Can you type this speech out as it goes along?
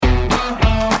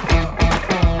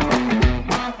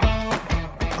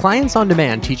Clients on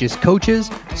Demand teaches coaches,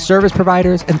 service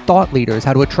providers, and thought leaders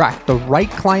how to attract the right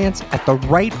clients at the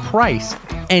right price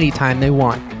anytime they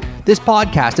want. This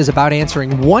podcast is about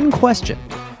answering one question: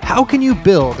 how can you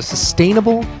build a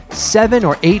sustainable 7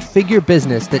 or 8 figure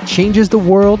business that changes the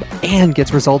world and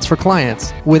gets results for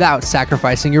clients without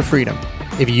sacrificing your freedom?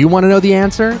 If you want to know the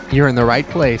answer, you're in the right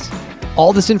place.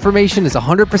 All this information is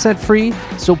 100% free,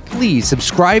 so please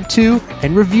subscribe to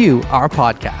and review our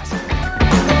podcast.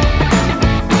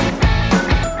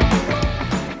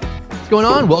 What's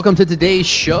going on? Welcome to today's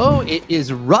show. It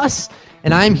is Russ,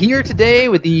 and I'm here today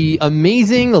with the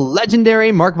amazing,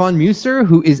 legendary Mark Von Muser,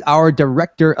 who is our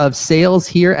Director of Sales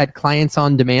here at Clients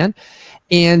on Demand.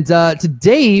 And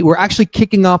today, we're actually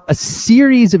kicking off a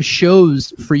series of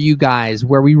shows for you guys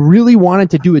where we really wanted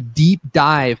to do a deep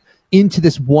dive into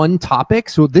this one topic.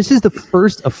 So this is the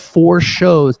first of 4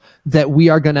 shows that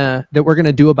we're gonna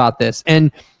do about this.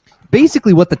 And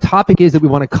basically what the topic is that we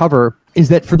want to cover is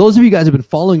that for those of you guys who have been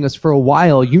following us for a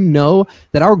while, you know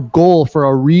that our goal for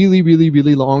a really, really,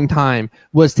 really long time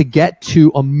was to get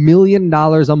to $1 million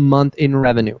a month in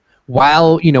revenue,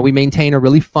 while, you know, we maintain a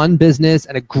really fun business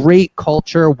and a great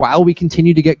culture, while we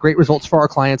continue to get great results for our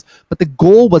clients. But the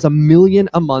goal was $1 million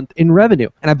a month in revenue.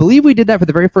 And I believe we did that for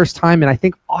the very first time in, I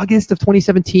think, August of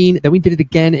 2017. Then we did it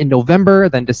again in November,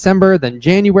 then December, then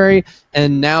January.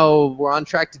 And now we're on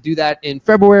track to do that in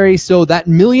February. So that $1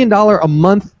 million a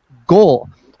month goal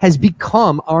has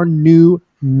become our new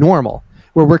normal,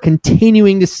 where we're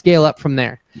continuing to scale up from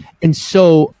there. And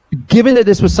so given that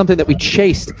this was something that we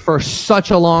chased for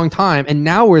such a long time, and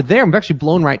now we're there, we've actually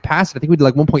blown right past it. I think we did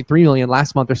like 1.3 million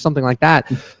last month or something like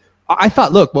that. I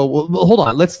thought, look, well, hold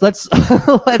on, let's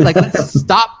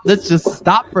stop. Let's just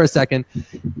stop for a second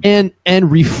and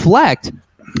reflect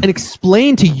and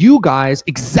explain to you guys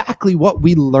exactly what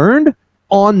we learned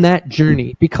on that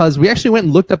journey, because we actually went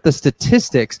and looked up the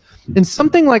statistics, and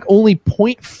something like only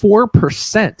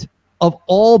 0.4% of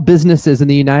all businesses in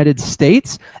the United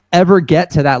States ever get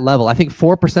to that level. I think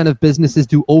 4% of businesses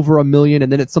do over $1 million, and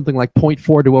then it's something like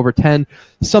 0.4 to over 10,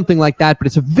 something like that. But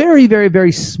it's a very, very,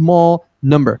 very small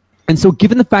number. And so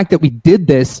given the fact that we did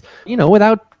this, you know,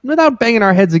 without banging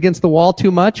our heads against the wall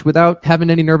too much, without having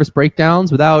any nervous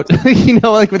breakdowns, without,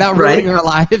 without ruining our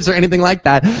lives or anything like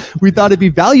that, we thought it'd be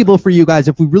valuable for you guys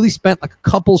if we really spent like a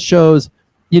couple shows,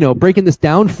 breaking this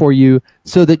down for you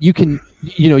so that you can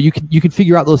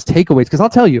figure out those takeaways. Because I'll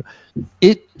tell you,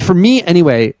 it, for me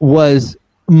anyway, was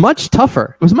much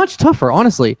tougher. It was much tougher,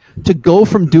 honestly, to go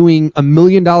from doing $1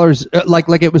 million.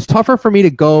 Like it was tougher for me to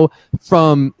go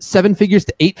from 7 figures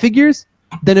to 8 figures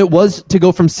than it was to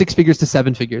go from 6 figures to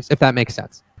 7 figures, if that makes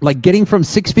sense. Like getting from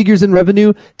 6 figures in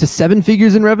revenue to 7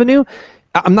 figures in revenue,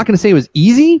 I'm not going to say it was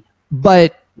easy,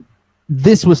 but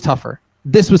this was tougher.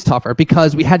 This was tougher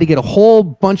because we had to get a whole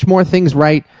bunch more things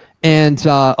right, and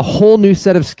a whole new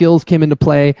set of skills came into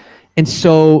play. And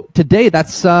so today,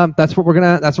 that's what we're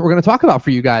gonna talk about for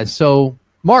you guys. So,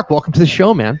 Mark, welcome to the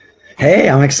show, man. Hey,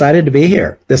 I'm excited to be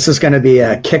here. This is going to be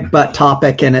a kick butt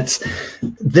topic, and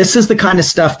this is the kind of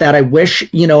stuff that I wish,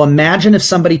 imagine if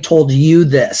somebody told you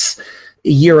this a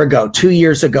year ago, 2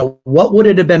 years ago. What would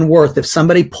it have been worth if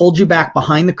somebody pulled you back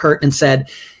behind the curtain and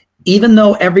said, even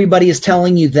though everybody is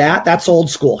telling you that's old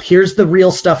school. Here's the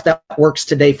real stuff that works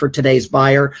today for today's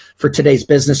buyer, for today's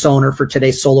business owner, for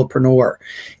today's solopreneur.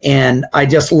 And I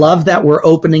just love that we're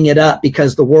opening it up,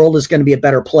 because the world is going to be a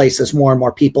better place as more and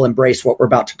more people embrace what we're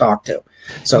about to talk to.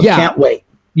 So Can't wait.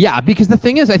 Yeah, because the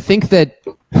thing is, I think that,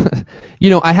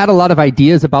 I had a lot of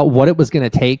ideas about what it was going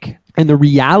to take, and the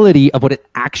reality of what it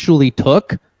actually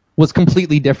took was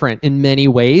completely different in many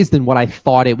ways than what I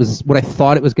thought it was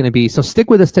going to be. So stick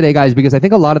with us today, guys, because I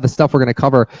think a lot of the stuff we're going to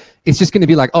cover is just going to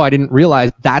be like, oh, I didn't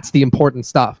realize that's the important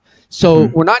stuff. So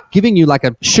we're not giving you like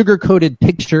a sugar-coated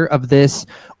picture of this,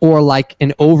 or like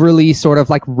an overly sort of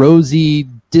like rosy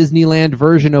Disneyland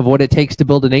version of what it takes to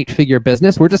build an 8-figure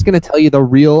business. We're just going to tell you the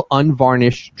real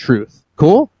unvarnished truth.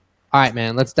 Cool? All right,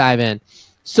 man, let's dive in.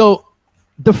 So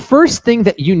the first thing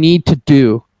that you need to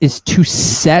do is to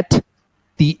set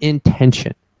the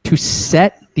intention.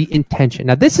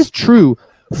 Now, this is true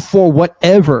for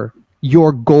whatever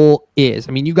your goal is.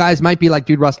 I mean, you guys might be like,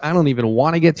 dude, Russ, I don't even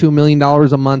want to get to $1 million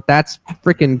a month. That's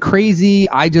freaking crazy.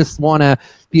 I just want to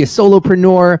be a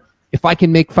solopreneur. If I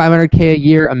can make $500K a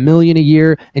year, $1 million a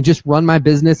year, and just run my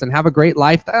business and have a great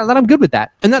life, then I'm good with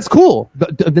that. And that's cool.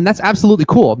 Then that's absolutely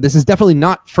cool. This is definitely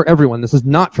not for everyone. This is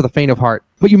not for the faint of heart.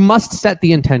 But you must set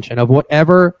the intention of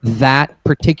whatever that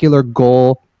particular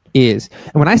goal is.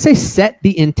 And when I say set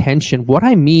the intention, what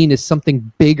I mean is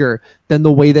something bigger than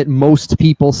the way that most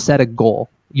people set a goal.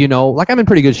 Like I'm in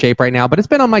pretty good shape right now, but it's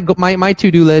been on my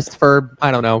to-do list for, I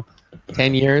don't know,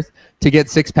 10 years to get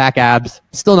 6-pack abs.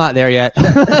 Still not there yet.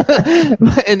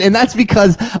 and that's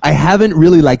because I haven't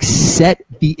really like set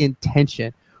the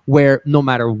intention where no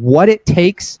matter what it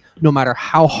takes, no matter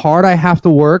how hard I have to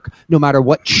work, no matter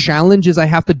what challenges I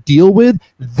have to deal with,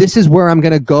 this is where I'm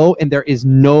going to go, and there is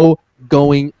no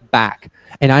going back.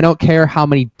 And I don't care how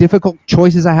many difficult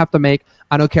choices I have to make.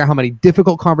 I don't care how many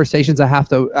difficult conversations I have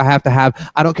to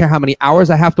have. I don't care how many hours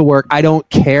I have to work. I don't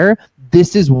care.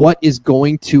 This is what is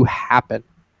going to happen.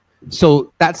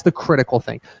 So that's the critical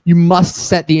thing. You must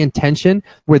set the intention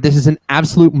where this is an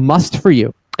absolute must for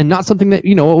you, and not something that,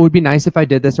 you know, it would be nice if I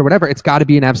did this or whatever. It's got to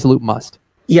be an absolute must.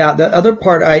 Yeah, the other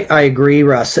part, I agree,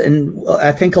 Russ. And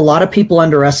I think a lot of people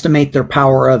underestimate their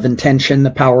power of intention,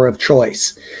 the power of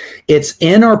choice. It's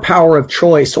in our power of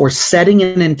choice, or setting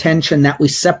an intention, that we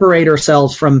separate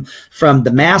ourselves from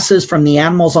the masses, from the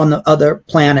animals on the other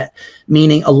planet.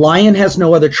 Meaning a lion has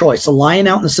no other choice. A lion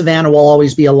out in the savannah will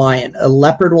always be a lion. A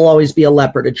leopard will always be a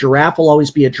leopard. A giraffe will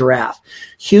always be a giraffe.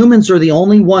 Humans are the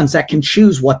only ones that can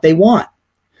choose what they want.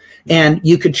 And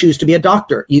you could choose to be a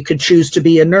doctor. You could choose to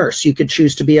be a nurse. You could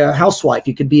choose to be a housewife.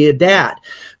 You could be a dad.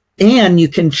 And you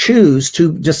can choose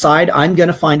to decide, I'm going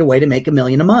to find a way to make $1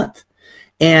 million a month.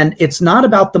 And it's not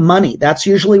about the money. That's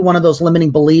usually one of those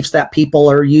limiting beliefs that people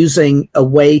are using a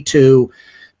way to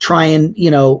try and,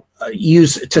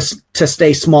 use to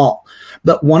stay small.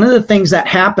 But one of the things that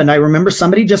happened, I remember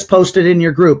somebody just posted in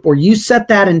your group where you set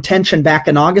that intention back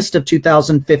in August of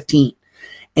 2015.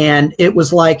 And it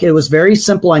was very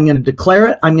simple. I'm going to declare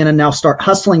it. I'm going to now start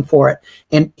hustling for it.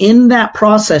 And in that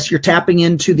process, you're tapping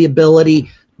into the ability,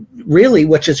 really,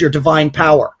 which is your divine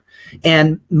power.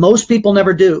 And most people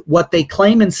never do. What they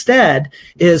claim instead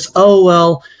is, oh,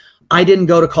 well, I didn't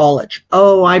go to college.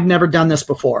 Oh, I've never done this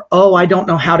before. Oh, I don't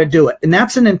know how to do it. And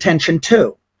that's an intention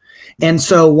too. And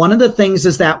so one of the things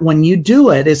is that when you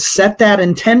do it is set that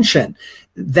intention.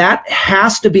 That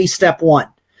has to be step one.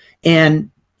 And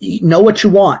know what you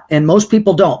want. And most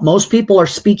people don't. Most people are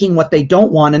speaking what they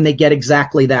don't want, and they get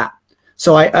exactly that.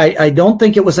 So I don't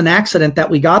think it was an accident that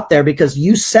we got there, because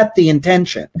you set the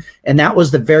intention, and that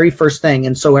was the very first thing.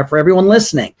 And so for everyone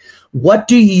listening, what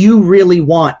do you really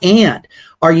want? And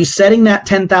are you setting that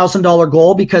 $10,000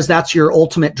 goal because that's your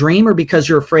ultimate dream, or because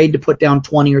you're afraid to put down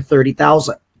 20 or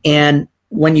 30,000? And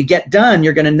when you get done,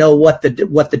 you're going to know what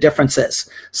the difference is.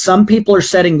 Some people are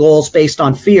setting goals based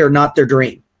on fear, not their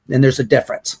dream. And there's a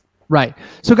difference. Right.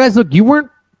 So guys, look, you weren't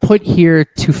put here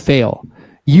to fail.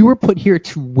 You were put here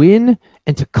to win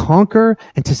and to conquer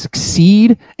and to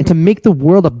succeed and to make the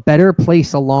world a better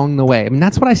place along the way. I mean,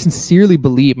 that's what I sincerely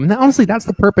believe. I mean, honestly, that's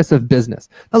the purpose of business.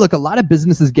 Now, look, a lot of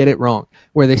businesses get it wrong,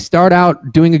 where they start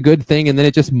out doing a good thing and then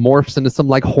it just morphs into some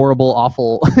like horrible,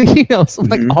 awful, some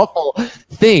like awful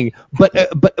thing. But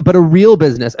a real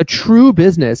business, a true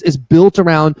business, is built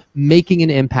around making an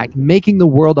impact, making the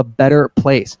world a better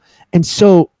place. And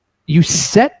so you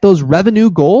set those revenue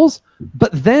goals,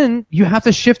 but then you have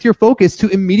to shift your focus to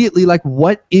immediately, like,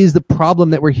 what is the problem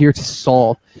that we're here to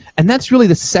solve? And that's really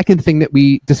the second thing that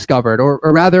we discovered, or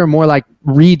rather more like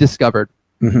rediscovered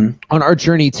on our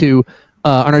journey to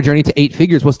 8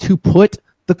 figures, was to put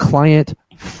the client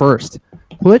first.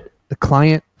 Put the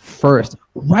client first.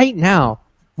 Right now,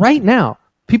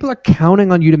 people are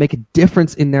counting on you to make a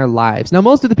difference in their lives. Now,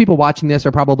 most of the people watching this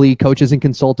are probably coaches and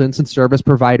consultants and service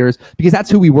providers, because that's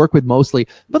who we work with mostly.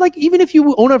 But like, even if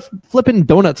you own a flipping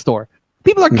donut store,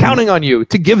 people are counting on you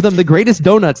to give them the greatest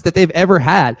donuts that they've ever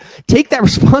had. Take that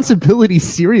responsibility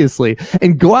seriously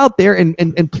and go out there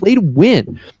and play to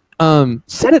win.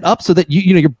 Set it up so that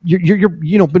you're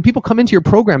when people come into your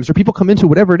programs, or people come into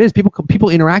whatever it is, people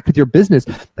interact with your business,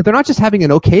 that they're not just having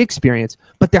an okay experience,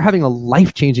 but they're having a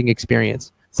life-changing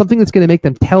experience. Something that's going to make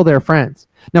them tell their friends.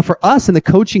 Now, for us in the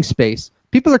coaching space,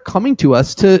 people are coming to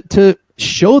us to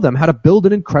show them how to build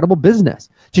an incredible business,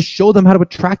 to show them how to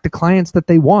attract the clients that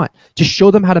they want, to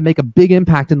show them how to make a big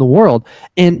impact in the world.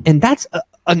 And that's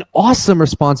an awesome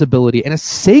responsibility and a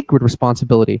sacred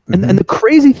responsibility. And the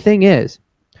crazy thing is,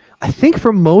 I think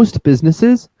for most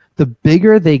businesses, the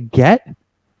bigger they get,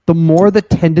 the more the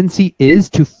tendency is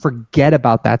to forget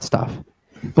about that stuff.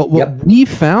 But what we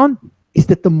found is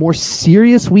that the more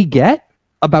serious we get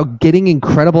about getting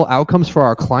incredible outcomes for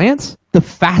our clients, the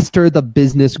faster the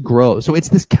business grows. So it's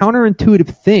this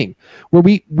counterintuitive thing where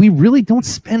we really don't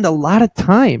spend a lot of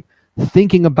time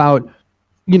thinking about,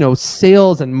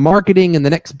 sales and marketing and the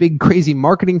next big crazy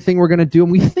marketing thing we're going to do.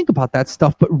 And we think about that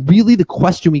stuff, but really the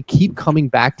question we keep coming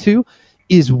back to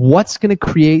is what's going to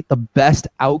create the best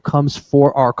outcomes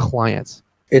for our clients.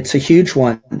 It's a huge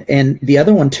one. And the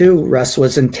other one too, Russ,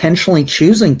 was intentionally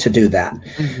choosing to do that.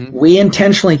 We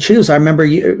intentionally choose. I remember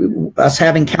us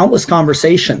having countless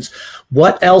conversations.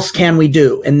 What else can we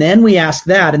do? And then we ask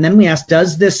that. And then we ask,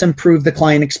 does this improve the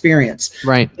client experience?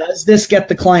 Right. Does this get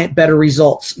the client better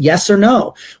results? Yes or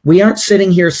no? We aren't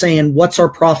sitting here saying, what's our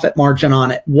profit margin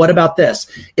on it? What about this?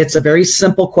 It's a very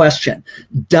simple question.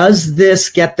 Does this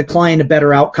get the client a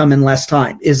better outcome in less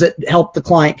time? Is it help the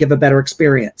client give a better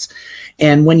experience?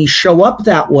 And when you show up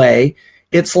that way,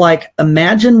 it's like,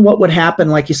 imagine what would happen,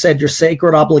 like you said, your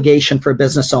sacred obligation for a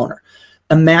business owner.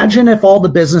 Imagine if all the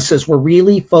businesses were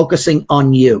really focusing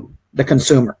on you, the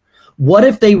consumer. What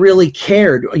if they really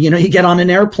cared? You know, you get on an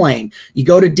airplane, you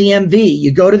go to DMV,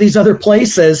 you go to these other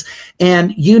places,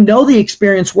 and you know the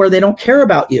experience where they don't care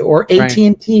about you, or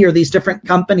AT&T or these different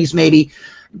companies, maybe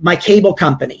my cable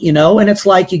company, you know, and it's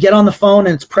like you get on the phone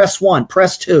and it's press 1,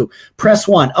 press 2, press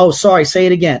 1. Oh, sorry, say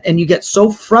it again. And you get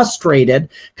so frustrated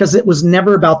because it was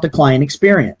never about the client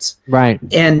experience. Right.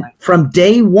 And from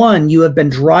day one, you have been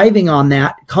driving on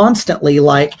that constantly.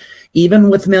 Like even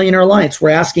with Millionaire Alliance, we're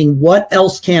asking, what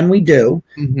else can we do?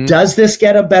 Mm-hmm. Does this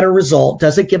get a better result?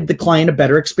 Does it give the client a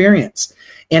better experience?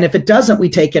 And if it doesn't, we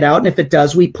take it out. And if it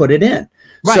does, we put it in.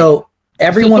 Right. So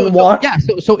everyone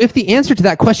So if the answer to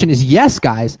that question is yes,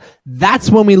 guys, that's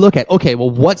when we look at, okay,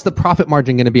 well, what's the profit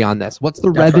margin going to be on this? What's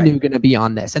the revenue going to be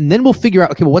on this? And then we'll figure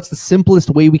out, okay, well, what's the simplest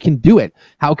way we can do it?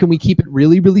 How can we keep it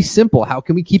really, really simple? How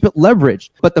can we keep it leveraged?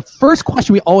 But the first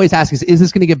question we always ask is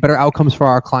this going to get better outcomes for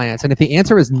our clients? And if the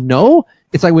answer is no,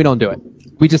 it's like we don't do it.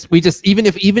 We just even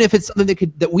if it's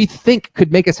something that we think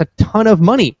could make us a ton of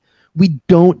money, we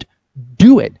don't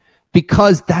do it,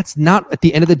 because that's not, at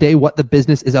the end of the day, what the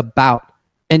business is about.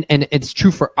 And it's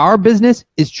true for our business,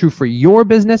 it's true for your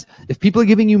business. If people are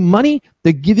giving you money,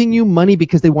 they're giving you money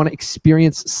because they want to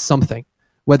experience something,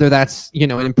 whether that's, you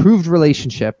know, an improved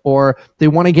relationship, or they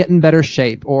want to get in better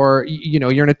shape, or, you know,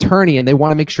 you're an attorney and they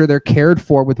want to make sure they're cared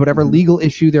for with whatever legal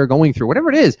issue they're going through, whatever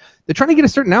it is, they're trying to get a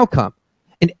certain outcome.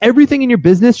 And everything in your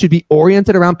business should be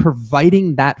oriented around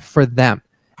providing that for them.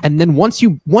 And then once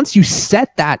you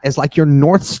set that as like your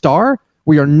North Star,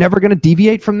 where you're never going to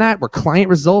deviate from that, where client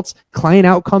results, client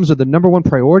outcomes are the number one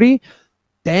priority,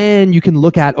 then you can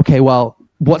look at, okay, well,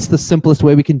 what's the simplest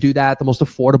way we can do that, the most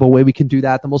affordable way we can do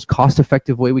that, the most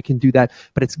cost-effective way we can do that.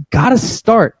 But it's got to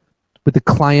start with the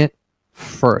client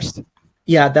first.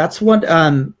 Yeah, that's what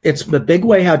it's the big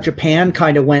way how Japan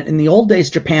kind of went. In the old days,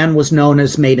 Japan was known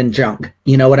as made in junk.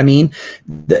 You know what I mean?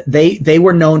 They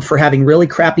were known for having really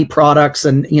crappy products,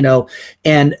 and you know,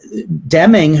 and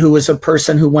Deming, who was a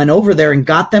person who went over there and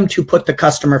got them to put the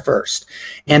customer first.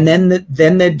 And then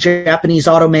the Japanese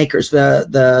automakers,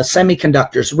 the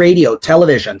semiconductors, radio,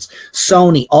 televisions,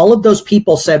 Sony, all of those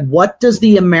people said, what does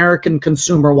the American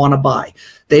consumer want to buy?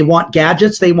 They want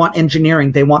gadgets, they want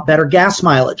engineering, they want better gas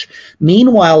mileage.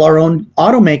 Meanwhile, our own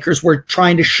automakers were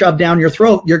trying to shove down your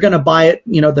throat. You're going to buy it,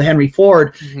 you know, the Henry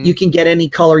Ford, you can get any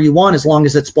color you want as long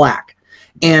as it's black.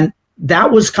 And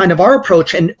that was kind of our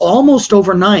approach. And almost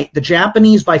overnight, the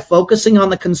Japanese, by focusing on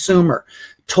the consumer,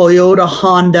 Toyota,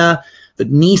 Honda, the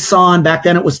Nissan, back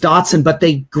then it was Datsun, but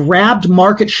they grabbed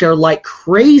market share like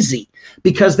crazy,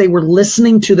 because they were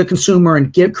listening to the consumer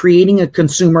and creating a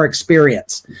consumer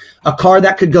experience. A car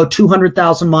that could go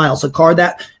 200,000 miles, a car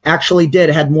that actually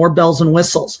had more bells and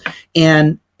whistles.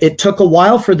 And it took a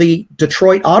while for the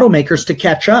Detroit automakers to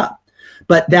catch up.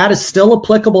 But that is still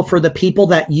applicable for the people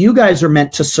that you guys are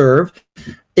meant to serve,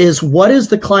 is what is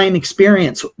the client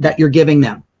experience that you're giving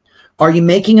them? Are you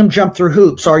making them jump through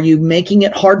hoops? Are you making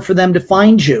it hard for them to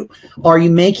find you? Are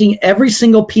you making every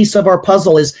single piece of our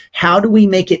puzzle is how do we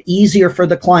make it easier for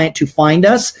the client to find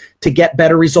us to get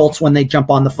better results when they jump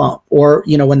on the phone, or,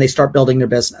 you know, when they start building their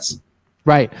business?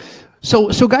 Right. So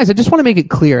guys, I just want to make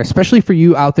it clear, especially for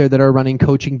you out there that are running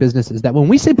coaching businesses, that when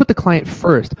we say put the client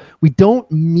first, we don't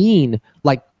mean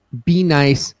like be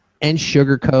nice and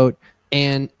sugarcoat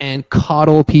and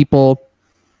coddle people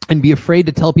and be afraid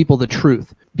to tell people the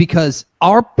truth. Because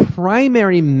our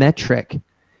primary metric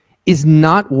is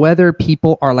not whether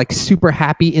people are like super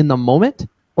happy in the moment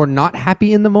or not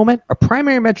happy in the moment. Our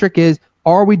primary metric is,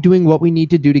 are we doing what we need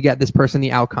to do to get this person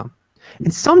the outcome?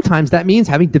 And sometimes that means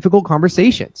having difficult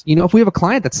conversations. You know, if we have a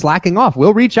client that's slacking off,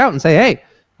 we'll reach out and say, hey,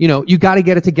 you know, you got to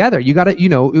get it together. You got to, you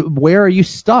know, where are you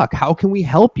stuck? How can we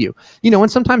help you? You know,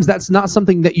 and sometimes that's not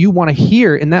something that you want to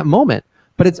hear in that moment.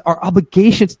 But it's our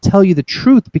obligation to tell you the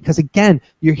truth, because again,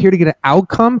 you're here to get an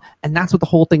outcome, and that's what the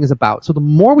whole thing is about. So the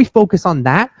more we focus on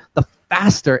that, the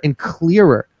faster and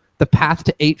clearer the path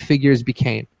to 8 figures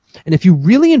became. And if you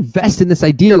really invest in this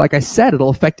idea, like I said, it'll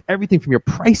affect everything from your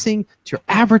pricing to your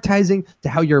advertising to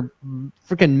how your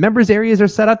freaking members areas are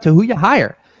set up to who you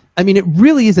hire. I mean, it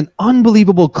really is an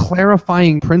unbelievable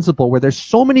clarifying principle where there's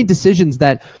so many decisions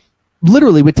that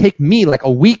literally would take me like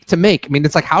a week to make. I mean,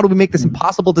 it's like, how do we make this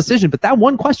impossible decision? But that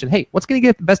one question, hey, what's going to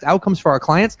get the best outcomes for our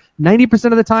clients?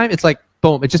 90% of the time, it's like,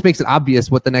 boom, it just makes it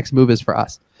obvious what the next move is for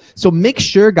us. So make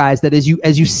sure, guys, that as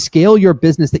you scale your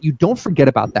business, that you don't forget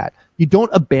about that. You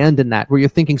don't abandon that, where you're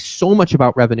thinking so much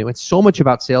about revenue and so much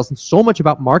about sales and so much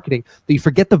about marketing that you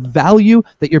forget the value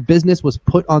that your business was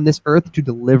put on this earth to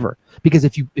deliver. Because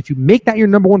if you make that your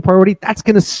number one priority, that's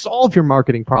going to solve your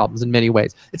marketing problems in many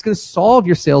ways. It's going to solve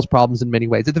your sales problems in many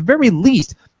ways. At the very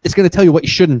least, it's going to tell you what you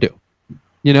shouldn't do.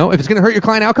 You know, if it's going to hurt your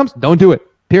client outcomes, don't do it,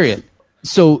 period.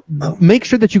 So make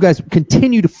sure that you guys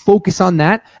continue to focus on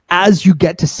that as you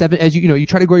get to you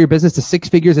try to grow your business to 6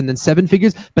 figures and then 7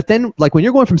 figures. But then like when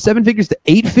you're going from 7 figures to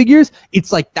 8 figures,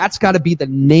 it's like, that's got to be the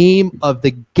name of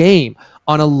the game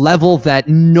on a level that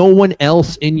no one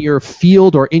else in your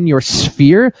field or in your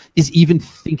sphere is even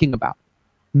thinking about.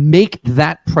 Make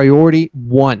that priority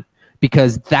 1,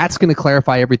 because that's going to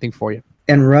clarify everything for you.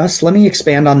 And Russ, let me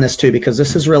expand on this too, because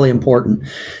this is really important.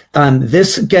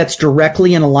 This gets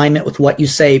directly in alignment with what you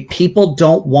say. People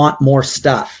don't want more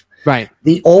stuff. Right.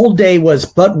 The old day was,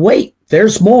 but wait,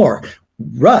 there's more.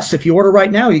 Russ, if you order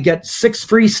right now, you get 6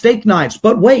 free steak knives.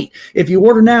 But wait, if you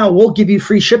order now, we'll give you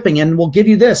free shipping and we'll give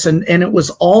you this. And it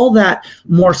was all that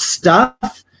more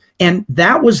stuff. And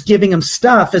that was giving them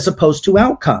stuff as opposed to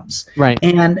outcomes. Right.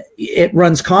 And it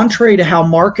runs contrary to how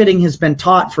marketing has been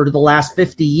taught for the last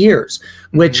 50 years,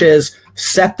 which is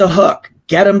set the hook,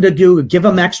 get them to do, give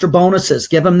them extra bonuses,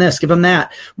 give them this, give them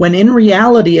that. When in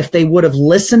reality, if they would have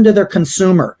listened to their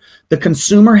consumer, the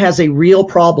consumer has a real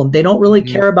problem. They don't really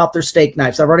care about their steak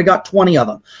knives. I've already got 20 of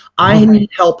them. I need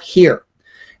help here.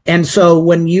 And so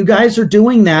when you guys are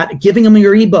doing that, giving them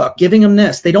your ebook, giving them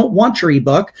this, they don't want your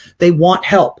ebook. They want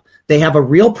help. They have a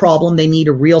real problem. They need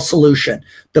a real solution.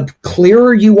 The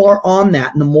clearer you are on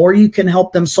that and the more you can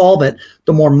help them solve it,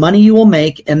 the more money you will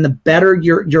make and the better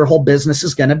your whole business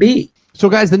is going to be. So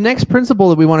guys, the next principle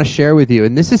that we want to share with you,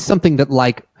 and this is something that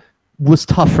like was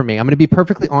tough for me. I'm going to be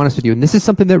perfectly honest with you. And this is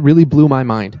something that really blew my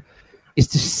mind, is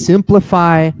to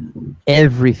simplify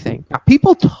everything. Now,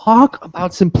 people talk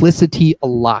about simplicity a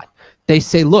lot. They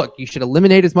say, look, you should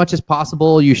eliminate as much as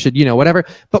possible. You should, whatever.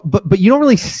 But you don't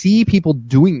really see people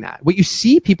doing that. What you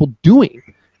see people doing,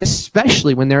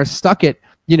 especially when they're stuck at,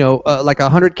 like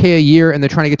 100K a year and they're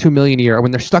trying to get to $1 million a year, or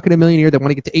when they're stuck at $1 million a year, they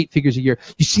want to get to 8 figures a year.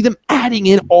 You see them adding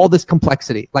in all this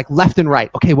complexity, like left and right.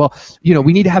 Okay, well,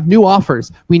 we need to have new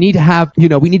offers. We need to have,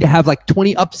 like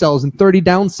 20 upsells and 30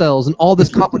 downsells and all this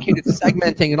complicated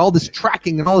segmenting and all this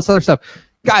tracking and all this other stuff.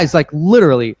 Guys, like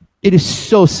literally, it is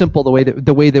so simple. The way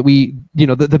that we,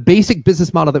 the basic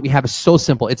business model that we have is so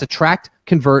simple. It's attract,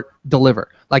 convert, deliver.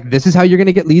 Like this is how you're going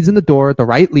to get leads in the door, the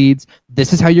right leads.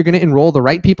 This is how you're going to enroll the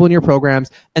right people in your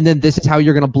programs. And then this is how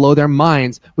you're going to blow their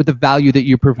minds with the value that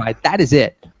you provide. That is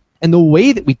it. And the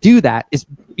way that we do that is,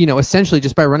 essentially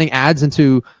just by running ads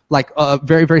into like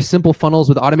very, very simple funnels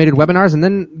with automated webinars. And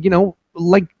then,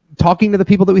 like talking to the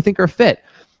people that we think are fit.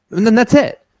 And then that's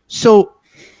it. So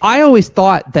I always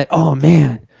thought that, oh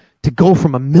man, to go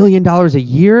from $1 million a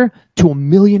year to $1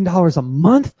 million a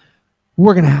month,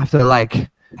 we're gonna have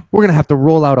to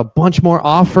roll out a bunch more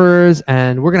offers,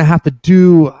 and we're gonna have to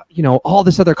do all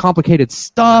this other complicated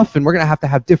stuff, and we're gonna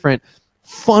have different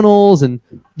funnels and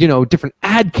different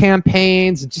ad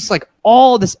campaigns and just like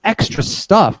all this extra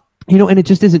stuff, and it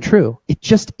just isn't true. It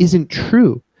just isn't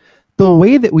true. The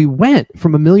way that we went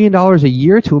from $1 million a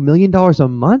year to $1 million a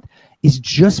month is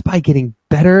just by getting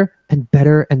better and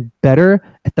better and better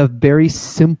at the very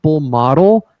simple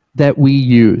model that we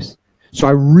use. So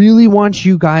I really want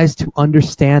you guys to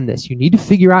understand this. You need to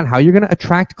figure out how you're going to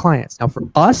attract clients. Now for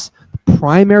us, the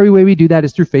primary way we do that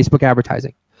is through Facebook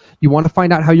advertising. You want to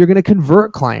find out how you're going to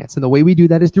convert clients. And the way we do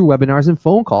that is through webinars and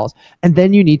phone calls. And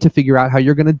then you need to figure out how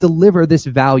you're going to deliver this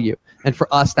value. And for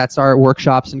us, that's our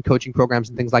workshops and coaching programs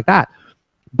and things like that.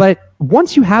 But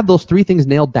once you have those 3 things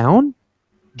nailed down,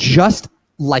 just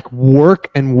like work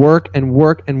and work and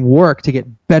work and work to get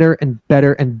better and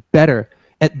better and better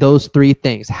at those 3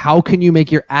 things. How can you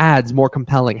make your ads more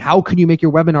compelling? How can you make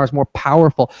your webinars more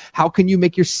powerful? How can you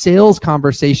make your sales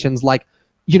conversations like,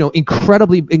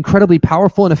 incredibly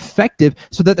powerful and effective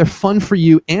so that they're fun for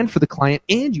you and for the client,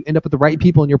 and you end up with the right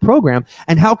people in your program?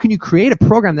 And how can you create a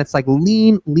program that's like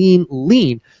lean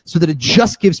so that it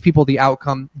just gives people the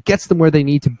outcome, gets them where they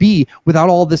need to be without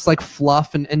all this like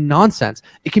fluff and nonsense?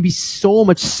 It can be so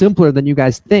much simpler than you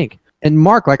guys think. And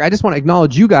Mark, like I just want to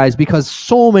acknowledge you guys, because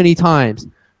so many times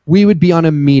we would be on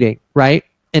a meeting, right?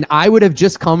 And I would have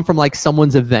just come from like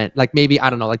someone's event, like maybe, I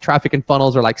don't know, like Traffic and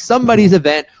Funnels or like somebody's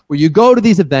event where you go to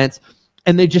these events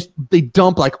and they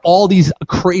dump like all these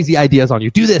crazy ideas on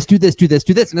you. Do this, do this, do this,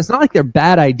 do this. And it's not like they're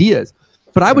bad ideas,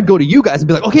 but I would go to you guys and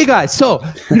be like, okay, guys, so,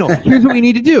 here's what we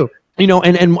need to do.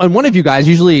 And one of you guys,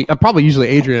 usually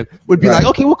Adrian, would be like,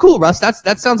 okay, well, cool, Russ,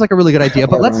 that sounds like a really good idea,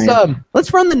 but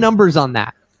let's run the numbers on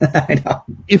that. I know.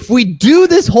 If we do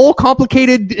this whole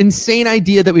complicated, insane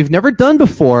idea that we've never done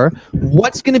before,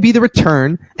 what's going to be the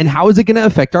return and how is it going to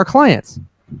affect our clients?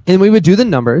 And we would do the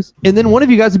numbers. And then one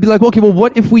of you guys would be like, okay, well,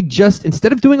 what if we just,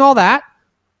 instead of doing all that,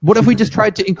 what if we just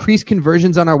tried to increase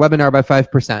conversions on our webinar by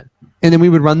 5%? And then we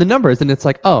would run the numbers and it's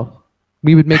like, oh,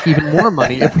 we would make even more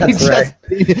money if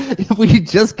we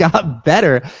just got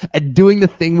better at doing the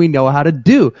thing we know how to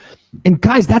do. And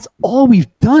guys, that's all we've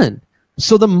done.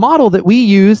 So the model that we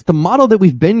use, the model that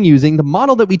we've been using, the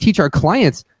model that we teach our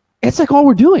clients, it's like all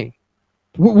we're doing.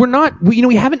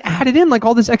 We haven't added in like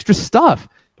all this extra stuff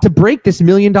to break this $1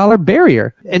 million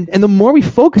barrier. And the more we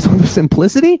focus on the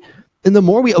simplicity and the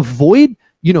more we avoid,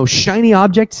 shiny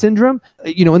object syndrome,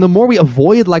 and the more we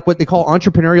avoid like what they call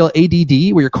entrepreneurial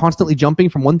ADD, where you're constantly jumping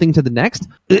from one thing to the next,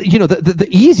 the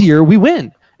easier we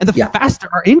win and the faster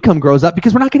our income grows up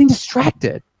because we're not getting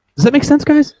distracted. Does that make sense,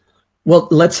 guys? Well,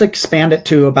 let's expand it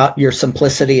to about your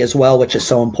simplicity as well, which is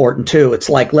so important too. It's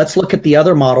like, let's look at the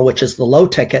other model, which is the low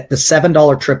ticket, the $7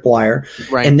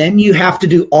 tripwire. Right. And then you have to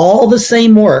do all the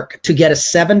same work to get a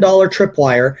 $7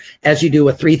 tripwire as you do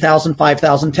a $3,000,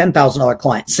 $5,000, $10,000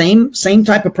 client. Same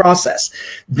type of process.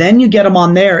 Then you get them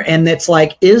on there and it's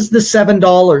like, is the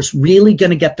 $7 really going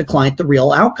to get the client the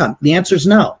real outcome? The answer is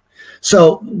no.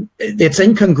 So it's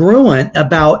incongruent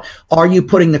about, are you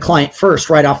putting the client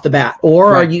first right off the bat,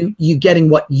 or are you getting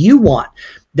what you want?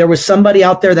 There was somebody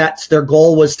out there that's their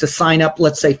goal was to sign up,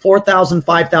 let's say 4,000,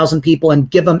 5,000 people and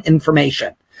give them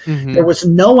information. Mm-hmm. There was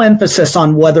no emphasis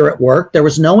on whether it worked. There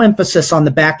was no emphasis on the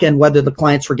back end, whether the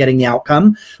clients were getting the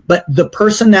outcome, but the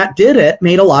person that did it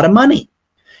made a lot of money.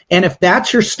 And if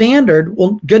that's your standard,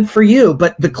 well, good for you.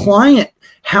 But the client,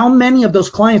 how many of those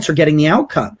clients are getting the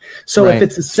outcome? So if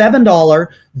it's a $7,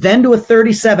 then to a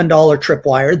 $37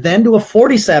 tripwire, then to a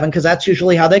 $47, because that's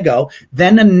usually how they go,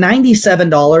 then a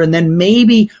 $97, and then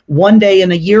maybe one day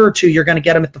in a year or two, you're going to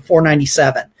get them at the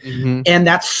 $497. Mm-hmm. And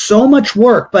that's so much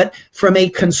work. But from a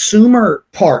consumer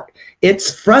part,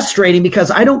 it's frustrating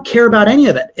because I don't care about any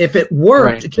of it. If it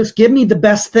worked, just give me the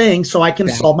best thing so I can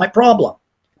solve my problem.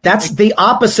 That's the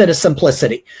opposite of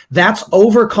simplicity. That's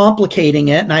overcomplicating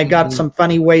it. And I got some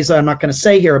funny ways that I'm not going to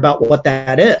say here about what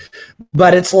that is.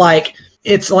 But it's like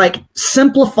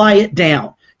simplify it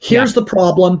down. Here's the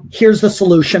problem. Here's the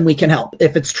solution. We can help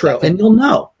if it's true. And you'll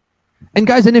know. And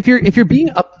guys, and if you're being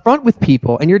upfront with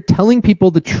people and you're telling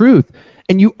people the truth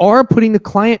and you are putting the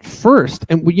client first,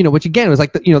 and which again was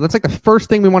like that's like the first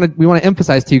thing we want to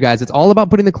emphasize to you guys. It's all about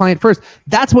putting the client first.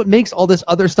 That's what makes all this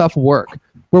other stuff work.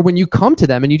 Where when you come to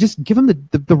them and you just give them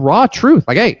the raw truth,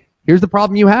 like, hey, here's the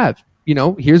problem you have.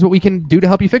 Here's what we can do to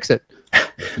help you fix it.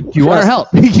 Do you want our help?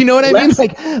 You know what I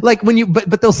mean? Like when you,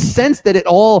 but they'll sense that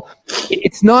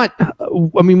it's not,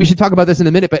 I mean, we should talk about this in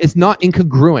a minute, but it's not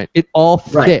incongruent. It all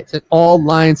fits. It all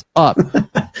lines up.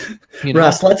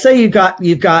 Russ, let's say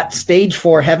you've got stage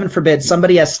 4, heaven forbid,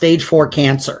 somebody has stage 4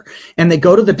 cancer and they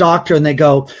go to the doctor and they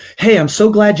go, hey, I'm so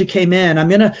glad you came in. I'm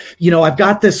going to, I've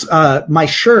got this, my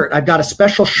shirt, I've got a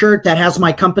special shirt that has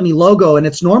my company logo and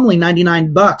it's normally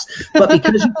 $99, but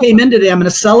because you came in today, I'm going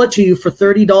to sell it to you for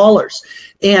 $30.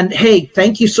 And hey,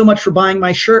 thank you so much for buying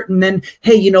my shirt. And then,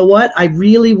 hey, you know what? I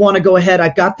really want to go ahead.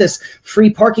 I've got this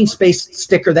free parking space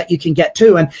sticker that you can get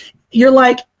too. And you're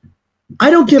like,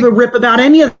 I don't give a rip about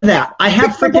any of that. I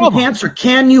have freaking cancer.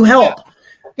 Can you help?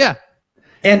 Yeah.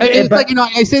 And it's like,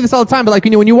 I say this all the time, but like,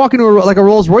 when you walk into a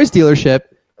Rolls Royce dealership,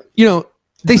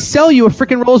 they sell you a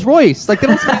freaking Rolls Royce. Like they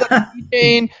don't sell you like a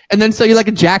keychain and then sell you like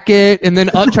a jacket and then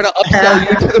try to upsell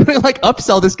you to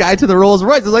upsell this guy to the Rolls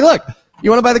Royce. It's like, look, you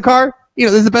want to buy the car?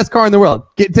 This is the best car in the world.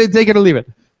 Take it or leave it.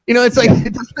 It's like,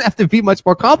 it doesn't have to be much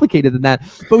more complicated than that.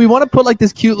 But we want to put like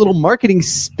this cute little marketing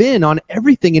spin on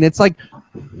everything. And it's like,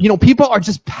 people are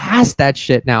just past that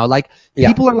shit now. Like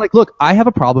people are like, look, I have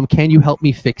a problem. Can you help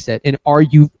me fix it? And are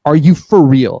you for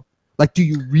real? Like, do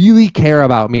you really care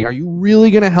about me? Are you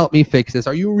really going to help me fix this?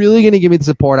 Are you really going to give me the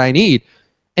support I need?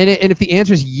 And if the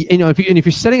answer is, if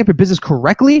you're setting up your business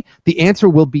correctly, the answer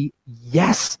will be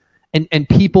yes. And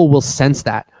people will sense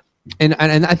that. And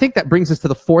I think that brings us to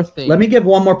the fourth thing. Let me give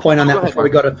one more point on that before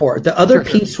we go to 4. The other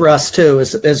piece, Russ, too,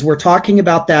 is we're talking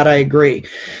about that, I agree.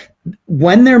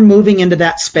 When they're moving into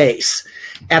that space,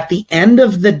 At the end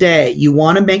of the day, you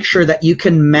want to make sure that you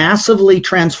can massively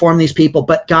transform these people.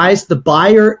 But guys, the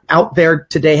buyer out there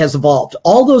today has evolved.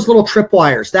 All those little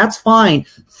tripwires, that's fine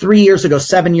 3 years ago,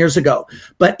 7 years ago.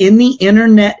 But in the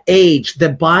internet age, the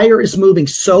buyer is moving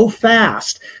so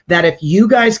fast that if you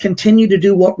guys continue to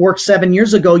do what worked 7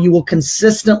 years ago, you will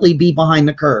consistently be behind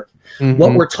the curve.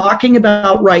 What we're talking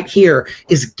about right here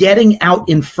is getting out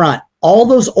in front. All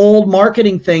those old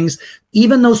marketing things,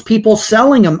 even those people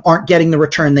selling them aren't getting the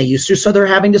return they used to, so they're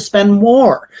having to spend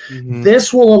more.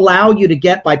 This will allow you to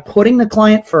get, by putting the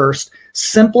client first,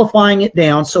 simplifying it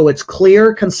down so it's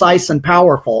clear, concise, and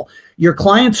powerful. Your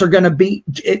clients are going to be,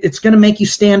 it's going to make you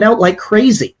stand out like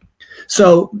crazy.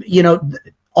 So,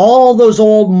 all those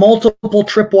old multiple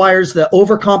tripwires, the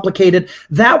overcomplicated,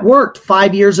 that worked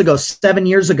 5 years ago, 7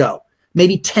 years ago,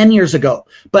 maybe 10 years ago.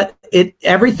 But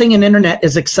everything in internet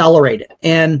is accelerated,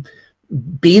 and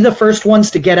be the first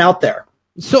ones to get out there.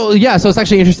 So it's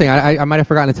actually interesting. I might have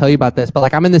forgotten to tell you about this, but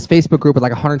like I'm in this Facebook group with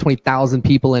like 120,000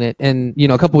 people in it, and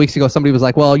a couple weeks ago somebody was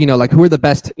like, well, like who are the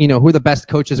best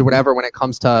coaches or whatever when it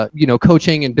comes to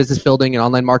coaching and business building and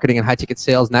online marketing and high ticket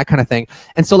sales and that kind of thing.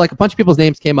 And so like a bunch of people's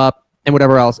names came up and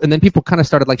whatever else, and then people kind of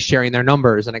started like sharing their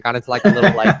numbers, and it got into like a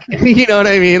little like you know what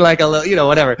I mean, like a little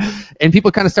whatever, and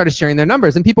people kind of started sharing their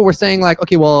numbers, and people were saying like,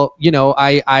 okay, well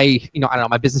I don't know,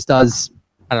 my business does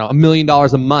 $1 million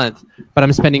a month, but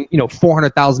I'm spending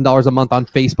 $400,000 a month on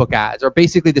Facebook ads. Or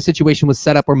basically the situation was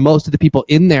set up where most of the people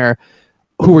in there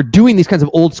who were doing these kinds of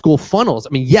old school funnels, I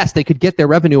mean, yes, they could get their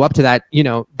revenue up to that,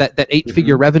 that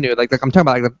 8-figure revenue. Like I'm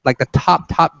talking about like the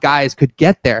top guys could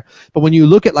get there. But when you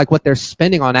look at like what they're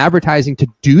spending on advertising to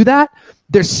do that,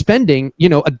 they're spending,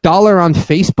 $1 on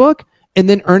Facebook and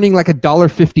then earning like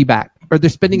 $1.50 back. Or they're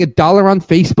spending $1 on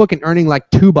Facebook and earning like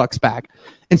 $2 back.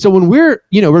 And so when we're,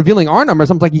 revealing our numbers,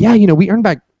 I'm like, yeah, we earn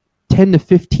back $10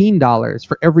 to $15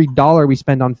 for every dollar we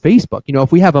spend on Facebook.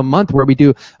 If we have a month where we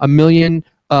do $1 million,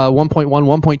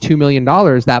 $1.2 million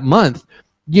that month,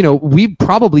 we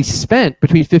probably spent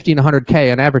between 50 and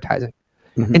 100K on advertising.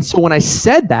 And so when I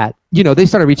said that, they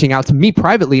started reaching out to me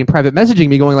privately and private messaging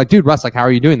me going like, dude, Russ, like, how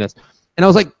are you doing this? And I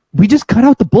was like, we just cut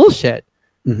out the bullshit.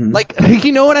 Like,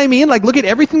 you know what I mean? Like, look at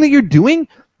everything that you're doing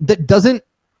that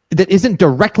isn't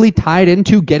directly tied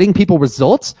into getting people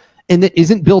results, and that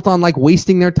isn't built on like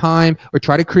wasting their time or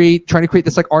trying to create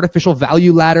this like artificial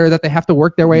value ladder that they have to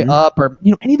work their way up, or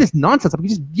any of this nonsense. Like,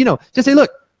 just say,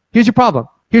 look, here's your problem.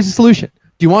 Here's the solution.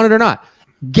 Do you want it or not?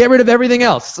 Get rid of everything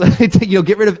else.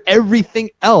 Get rid of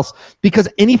everything else, because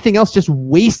anything else just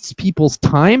wastes people's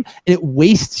time and it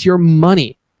wastes your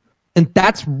money. And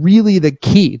that's really the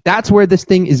key. That's where this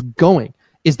thing is going,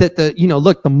 is that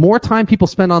the more time people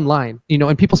spend online,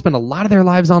 and people spend a lot of their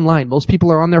lives online. Most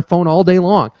people are on their phone all day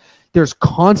long. There's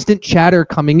constant chatter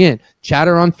coming in,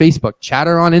 chatter on Facebook,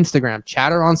 chatter on Instagram,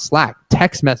 chatter on Slack,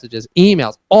 text messages,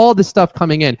 emails, all this stuff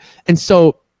coming in. And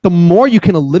so the more you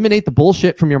can eliminate the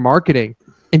bullshit from your marketing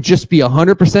and just be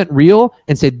 100% real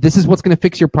and say, this is what's going to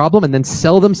fix your problem, and then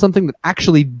sell them something that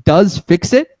actually does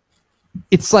fix it,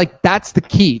 it's like, that's the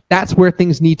key. That's where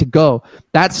things need to go.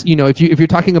 That's, if you're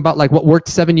talking about like what worked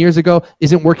 7 years ago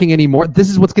isn't working anymore, this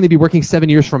is what's going to be working 7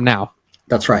 years from now.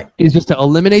 That's right. Is just to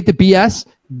eliminate the BS,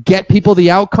 get people the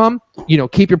outcome,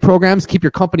 keep your programs, keep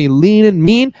your company lean and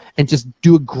mean, and just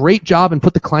do a great job and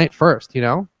put the client first,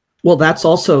 Well, that's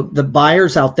also, the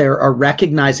buyers out there are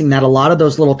recognizing that a lot of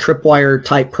those little tripwire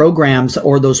type programs,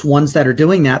 or those ones that are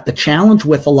doing that, the challenge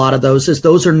with a lot of those is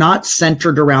those are not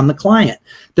centered around the client.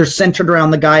 They're centered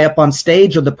around the guy up on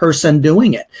stage or the person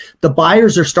doing it. The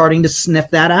buyers are starting to sniff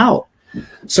that out.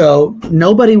 So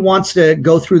nobody wants to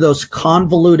go through those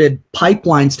convoluted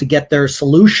pipelines to get their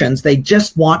solutions. They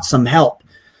just want some help.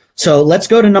 So let's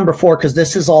go to number 4, because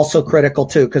this is also critical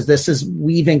too, because this is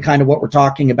weaving kind of what we're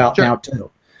talking about now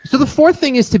too. So the fourth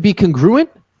thing is to be congruent,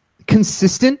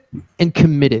 consistent, and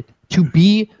committed. To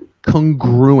be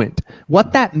congruent.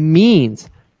 What that means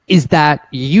is that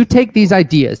you take these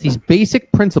ideas, these basic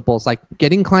principles, like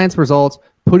getting clients results,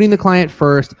 putting the client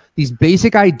first, these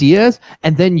basic ideas,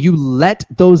 and then you let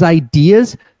those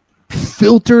ideas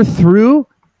filter through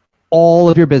all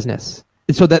of your business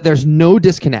so that there's no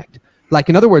disconnect. Like,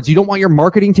 in other words, you don't want your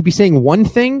marketing to be saying one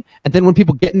thing, and then when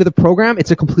people get into the program, it's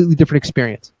a completely different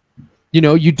experience.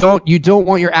 You don't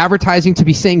want your advertising to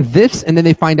be saying this, and then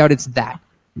they find out it's that.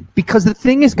 Because the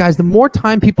thing is, guys, the more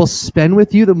time people spend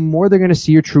with you, the more they're going to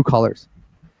see your true colors.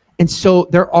 And so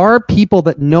there are people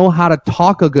that know how to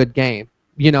talk a good game.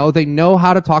 They know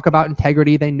how to talk about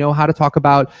integrity. They know how to talk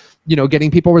about,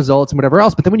 getting people results and whatever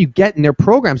else. But then when you get in their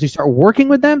programs, you start working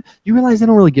with them, you realize they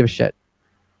don't really give a shit.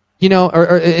 you know,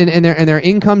 and they're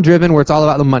income driven where it's all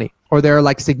about the money, or they're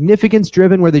like significance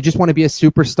driven where they just want to be a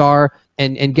superstar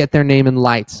and get their name in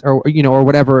lights, or you know, or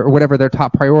whatever their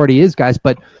top priority is, guys.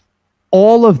 But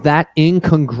all of that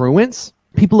incongruence,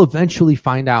 people eventually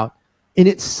find out, and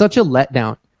it's such a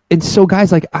letdown. And so,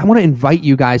 guys, like, I want to invite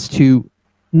you guys to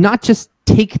not just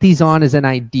take these on as an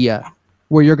idea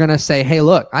where you're going to say, hey,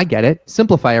 look, I get it.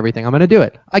 Simplify everything. I'm going to do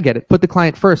it. I get it. Put the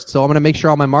client first. So I'm going to make sure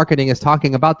all my marketing is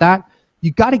talking about that.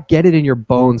 You got to get it in your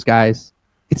bones, guys.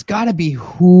 It's got to be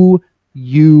who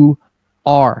you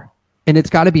are. And it's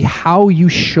got to be how you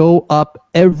show up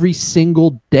every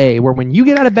single day, where when you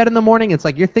get out of bed in the morning, it's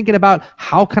like you're thinking about,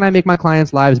 how can I make my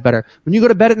clients' lives better? When you go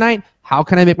to bed at night, how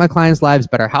can I make my clients' lives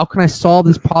better? How can I solve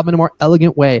this problem in a more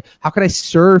elegant way? How can I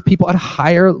serve people at a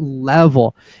higher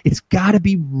level? It's got to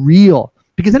be real.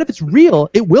 Because then if it's real,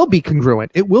 it will be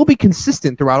congruent. It will be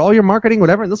consistent throughout all your marketing,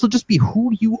 whatever. And this will just be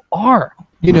who you are,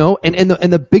 you know? And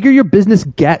the bigger your business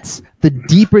gets, the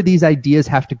deeper these ideas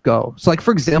have to go. So like,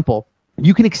 for example,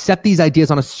 you can accept these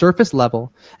ideas on a surface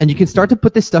level, and you can start to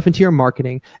put this stuff into your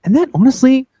marketing. And then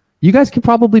honestly, you guys can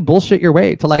probably bullshit your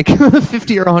way to like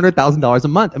 $50,000 or $100,000 a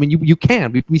month. I mean, you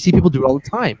can. We see people do it all the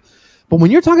time. But when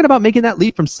you're talking about making that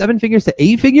leap from 7 figures to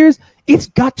 8 figures, it's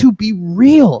got to be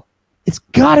real. It's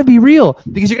got to be real,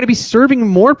 because you're going to be serving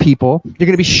more people. You're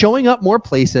going to be showing up more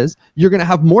places. You're going to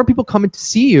have more people coming to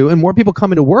see you and more people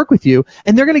coming to work with you.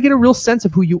 And they're going to get a real sense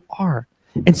of who you are.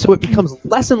 And so it becomes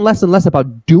less and less and less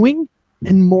about doing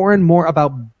and more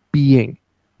about being,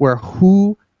 where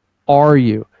who are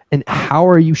you and how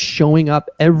are you showing up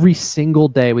every single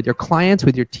day with your clients,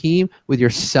 with your team, with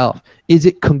yourself? Is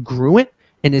it congruent?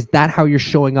 And is that how you're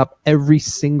showing up every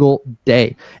single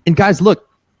day? And guys, look,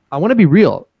 I want to be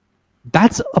real.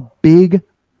 That's a big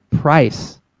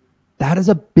price. That is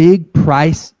a big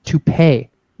price to pay,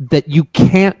 that you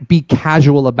can't be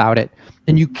casual about it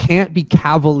and you can't be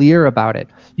cavalier about it.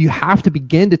 You have to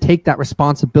begin to take that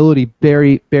responsibility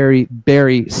very, very,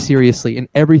 very seriously in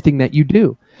everything that you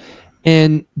do.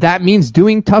 And that means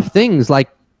doing tough things like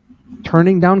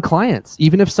turning down clients.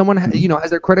 Even if someone has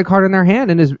their credit card in their hand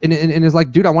and is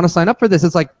like, dude, I want to sign up for this.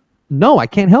 It's like, no, I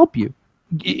can't help you.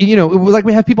 Like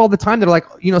we have people all the time that are like,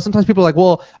 sometimes people are like,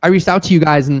 well, I reached out to you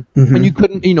guys and you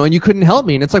couldn't, and you couldn't help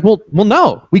me. And it's like, well,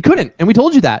 no, we couldn't. And we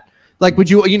told you that. Like, would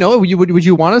you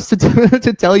want us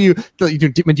to tell you, do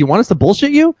you want us to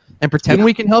bullshit you and pretend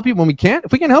we can help you when we can't?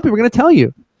 If we can't help you, we're going to tell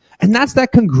you. And that's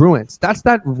that congruence. That's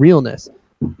that realness,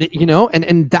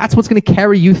 and that's what's going to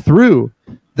carry you through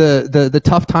the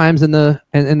tough times and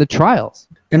the trials.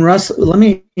 And Russ, let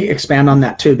me expand on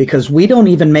that too, because we don't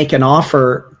even make an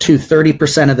offer to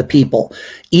 30% of the people,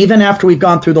 even after we've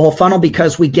gone through the whole funnel,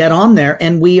 because we get on there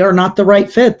and we are not the right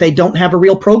fit. They don't have a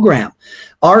real program.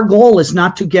 Our goal is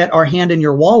not to get our hand in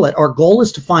your wallet. Our goal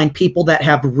is to find people that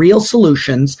have real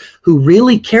solutions, who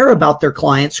really care about their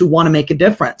clients, who want to make a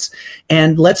difference.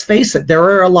 And let's face it, there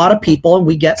are a lot of people, and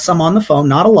we get some on the phone,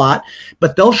 not a lot,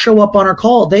 but they'll show up on our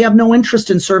call. They have no interest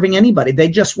in serving anybody. They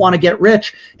just want to get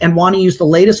rich and want to use the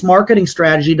latest marketing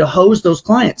strategy to hose those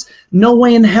clients. No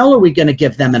way in hell are we going to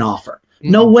give them an offer.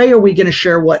 No way are we going to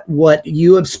share what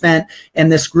you have spent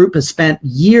and this group has spent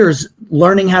years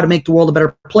learning how to make the world a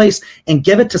better place and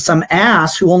give it to some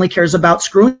ass who only cares about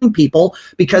screwing people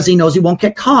because he knows he won't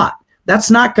get caught. That's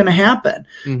not going to happen.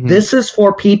 This is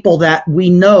for people that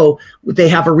we know they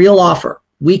have a real offer.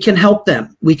 We can help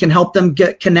them. We can help them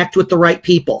connect with the right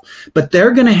people, but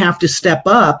they're going to have to step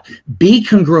up, be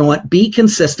congruent, be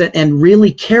consistent, and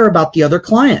really care about the other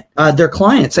their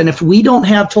clients. And if we don't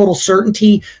have total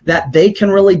certainty that they can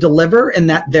really deliver and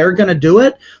that they're going to do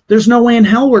it, there's no way in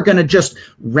hell we're going to just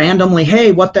randomly,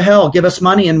 hey, what the hell, give us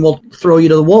money and we'll throw you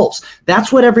to the wolves.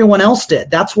 That's what everyone else did.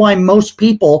 That's why most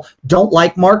people don't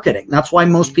like marketing. That's why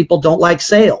most people don't like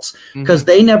sales, because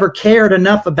they never cared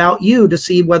enough about you to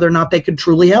see whether or not they could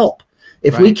truly help.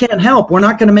 If we can't help, we're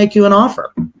not going to make you an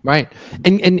offer. Right.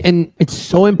 And it's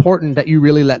so important that you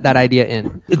really let that idea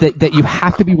in, that you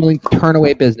have to be willing to turn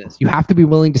away business. You have to be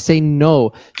willing to say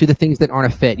no to the things that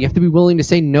aren't a fit. You have to be willing to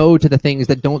say no to the things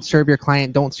that don't serve your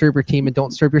client, don't serve your team, and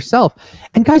don't serve yourself.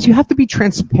 And guys, you have to be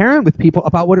transparent with people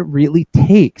about what it really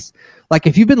takes. Like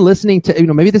if you've been listening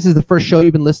to, maybe this is the first show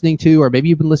you've been listening to, or maybe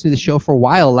you've been listening to the show for a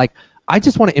while. Like, I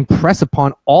just want to impress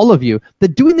upon all of you that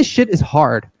doing this shit is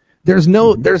hard. There's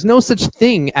no such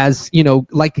thing as,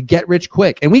 like get rich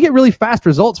quick. And we get really fast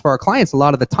results for our clients a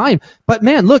lot of the time. But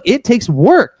man, look, it takes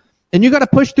work. And you got to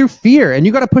push through fear, and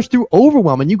you got to push through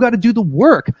overwhelm, and you got to do the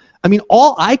work. I mean,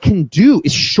 all I can do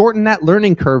is shorten that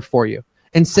learning curve for you.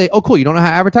 and say, oh, cool, you don't know how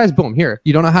to advertise? Boom, here.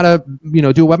 You don't know how to, do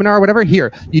a webinar or whatever?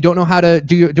 Here. You don't know how to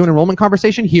do an enrollment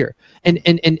conversation? Here. And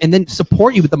then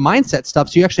support you with the mindset stuff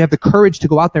so you actually have the courage to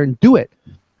go out there and do it.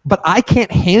 But I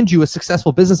can't hand you a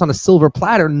successful business on a silver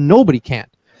platter. Nobody can.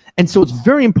 And so it's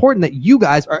very important that you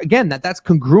guys are, again, that's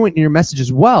congruent in your message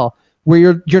as well, where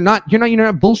you're not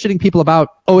bullshitting people about,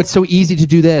 oh, it's so easy to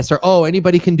do this, or oh,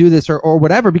 anybody can do this, or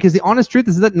whatever, because the honest truth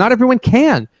is that not everyone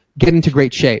can get into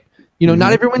great shape.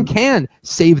 Not everyone can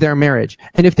save their marriage.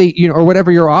 And if they, or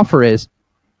whatever your offer is,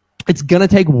 it's going to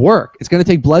take work. It's going to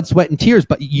take blood, sweat, and tears,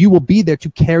 but you will be there to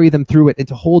carry them through it and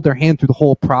to hold their hand through the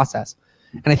whole process.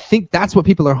 And I think that's what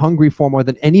people are hungry for more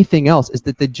than anything else, is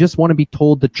that they just want to be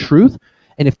told the truth.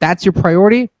 And if that's your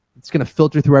priority, it's going to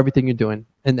filter through everything you're doing.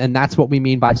 And that's what we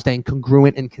mean by staying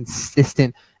congruent and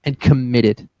consistent and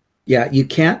committed. Yeah, you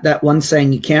can't, that one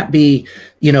saying, you can't be,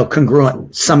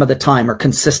 congruent some of the time or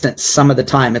consistent some of the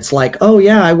time. It's like, oh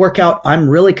yeah, I work out, I'm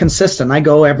really consistent, I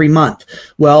go every month.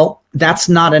 Well, that's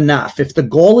not enough. If the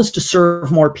goal is to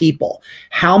serve more people,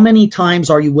 how many times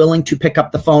are you willing to pick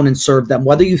up the phone and serve them,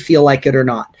 whether you feel like it or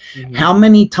not? Mm-hmm. How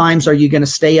many times are you going to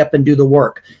stay up and do the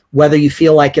work, whether you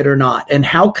feel like it or not? And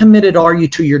how committed are you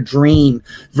to your dream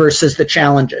versus the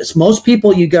challenges? Most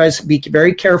people, you guys, be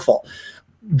very careful.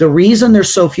 The reason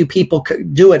there's so few people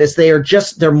do it is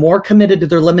they're more committed to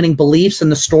their limiting beliefs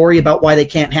and the story about why they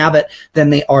can't have it than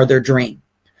they are their dream.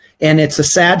 And it's a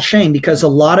sad shame, because a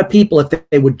lot of people, if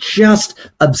they would just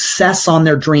obsess on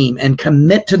their dream and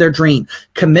commit to their dream,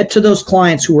 commit to those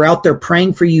clients who are out there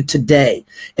praying for you today,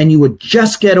 and you would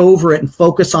just get over it and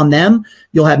focus on them,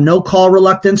 you'll have no call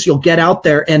reluctance. You'll get out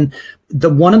there. And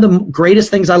one of the greatest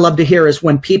things I love to hear is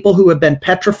when people who have been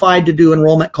petrified to do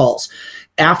enrollment calls,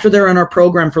 after they're in our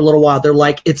program for a little while, they're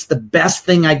like, it's the best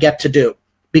thing I get to do,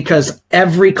 because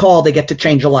every call they get to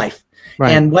change a life.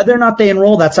 Right. And whether or not they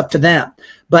enroll, that's up to them.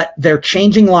 But they're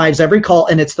changing lives every call,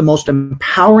 and it's the most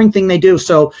empowering thing they do.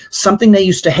 So something they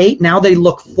used to hate, now they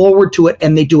look forward to it,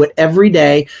 and they do it every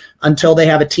day until they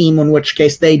have a team, in which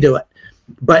case they do it.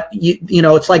 But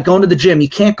it's like going to the gym. You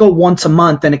can't go once a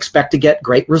month and expect to get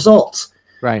great results.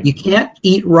 Right. You can't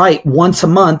eat right once a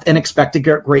month and expect to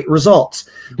get great results.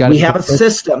 We have a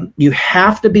system. You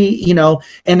have to be,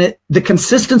 and the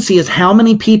consistency is how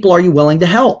many people are you willing to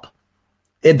help?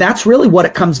 That's really what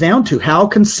it comes down to. How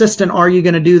consistent are you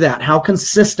going to do that? How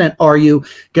consistent are you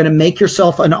going to make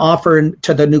yourself an offer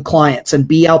to the new clients and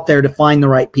be out there to find the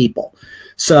right people?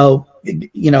 So,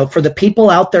 for the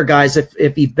people out there, guys,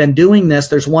 if you've been doing this,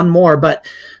 there's one more, but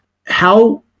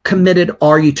how committed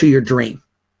are you to your dream?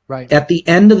 Right. At the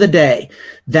end of the day,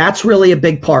 that's really a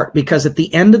big part, because at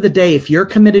the end of the day, if you're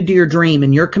committed to your dream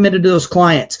and you're committed to those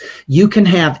clients, you can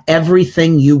have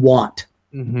everything you want.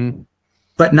 Mm-hmm.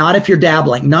 But not if you're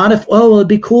dabbling. Not if, it'd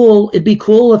be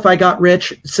cool if I got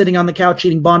rich sitting on the couch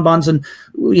eating bonbons and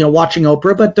watching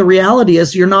Oprah. But the reality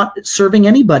is you're not serving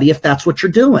anybody if that's what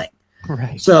you're doing.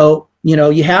 Right. So,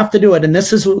 you have to do it. And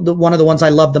this is one of the ones I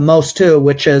love the most too,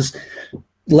 which is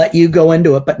let you go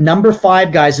into it. But number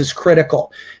 5, guys, is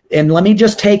critical. And let me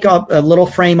just take a little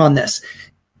frame on this.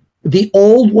 The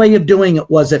old way of doing it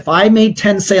was, if I made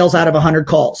 10 sales out of 100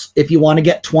 calls, if you want to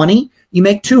get 20, you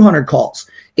make 200 calls.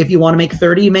 If you want to make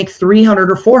 30, you make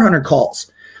 300 or 400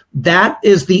 calls. That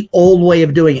is the old way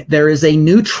of doing it. There is a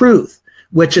new truth,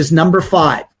 which is number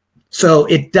 5. So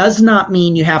it does not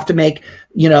mean you have to make,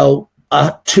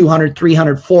 200,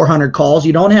 300, 400 calls.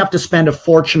 You don't have to spend a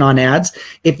fortune on ads.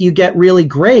 If you get really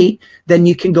great, then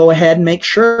you can go ahead and make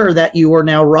sure that you are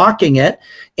now rocking it.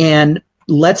 And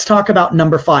let's talk about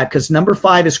number 5, because number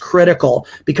 5 is critical,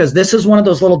 because this is one of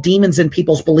those little demons in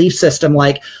people's belief system.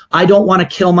 Like, I don't want to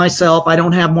kill myself. I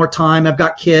don't have more time. I've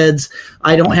got kids.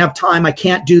 I don't have time. I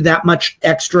can't do that much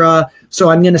extra. So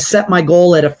I'm going to set my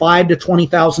goal at a 5 to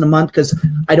 20,000 a month because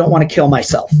I don't want to kill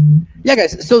myself. Yeah,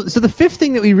 guys. So the fifth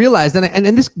thing that we realized,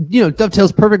 and this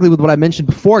dovetails perfectly with what I mentioned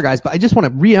before, guys, but I just want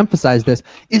to reemphasize this,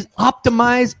 is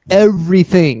optimize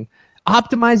everything.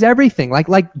 Optimize everything.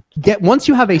 Once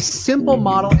you have a simple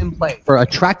model in place for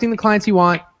attracting the clients you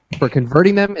want, for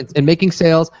converting them and making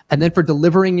sales, and then for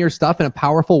delivering your stuff in a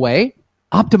powerful way,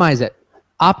 optimize it.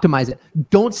 Optimize it.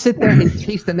 Don't sit there and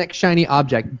chase the next shiny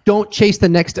object. Don't chase the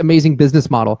next amazing business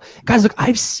model. Guys, look,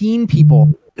 I've seen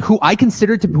people who I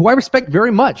respect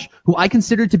very much, who I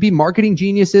consider to be marketing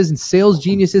geniuses and sales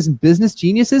geniuses and business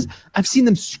geniuses. I've seen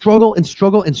them struggle and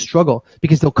struggle and struggle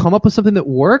because they'll come up with something that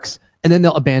works and then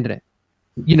they'll abandon it.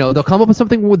 They'll come up with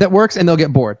something that works and they'll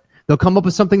get bored. They'll come up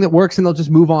with something that works and they'll just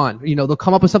move on. They'll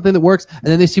come up with something that works and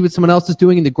then they see what someone else is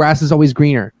doing and the grass is always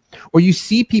greener. Or you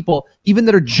see people even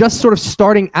that are just sort of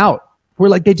starting out, where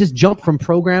like they just jump from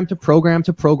program to program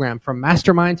to program, from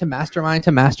mastermind to mastermind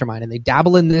to mastermind, and they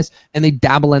dabble in this and they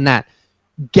dabble in that.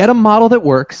 Get a model that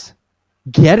works,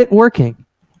 get it working,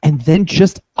 and then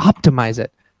just optimize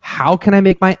it. How can I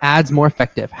make my ads more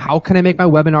effective? How can I make my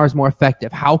webinars more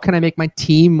effective? How can I make my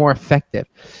team more effective?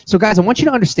 So guys, I want you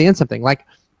to understand something. Like,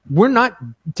 we're not,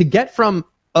 to get from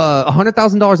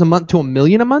 $100,000 a month to $1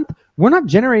 million a month, we're not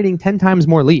generating 10 times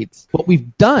more leads. What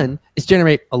we've done is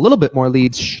generate a little bit more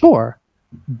leads, sure,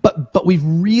 but we've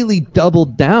really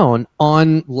doubled down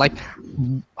on like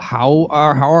how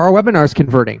are our webinars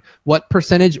converting, what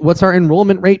percentage, what's our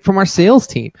enrollment rate from our sales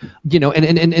team, you know,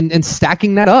 and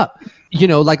stacking that up. You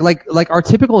know, like our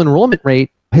typical enrollment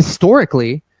rate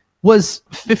historically was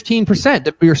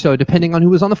 15% or so, depending on who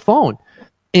was on the phone.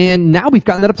 And now we've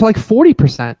gotten that up to like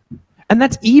 40%. And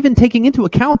that's even taking into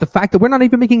account the fact that we're not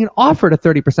even making an offer to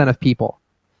 30% of people.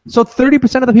 So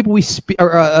 30% of the people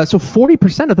so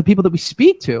 40% of the people that we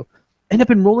speak to end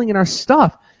up enrolling in our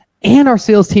stuff. And our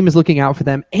sales team is looking out for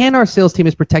them. And our sales team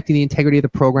is protecting the integrity of the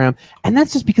program. And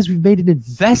that's just because we've made an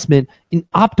investment in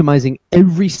optimizing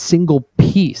every single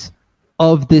piece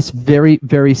of this very,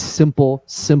 very simple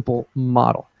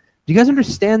model. Do you guys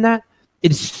understand that?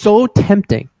 It's so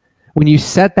tempting when you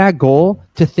set that goal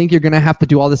to think you're going to have to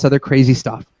do all this other crazy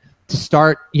stuff, to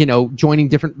start, you know, joining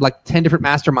different, like 10 different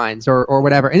masterminds or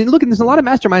whatever. And look, there's a lot of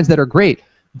masterminds that are great,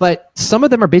 but some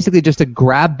of them are basically just a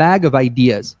grab bag of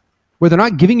ideas where they're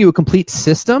not giving you a complete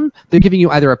system. They're giving you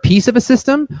either a piece of a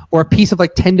system or a piece of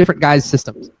like 10 different guys'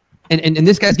 systems. And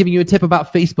this guy's giving you a tip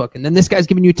about Facebook, and then this guy's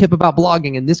giving you a tip about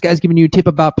blogging, and this guy's giving you a tip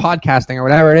about podcasting or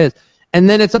whatever it is. And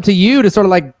then it's up to you to sort of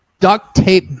like duct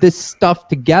tape this stuff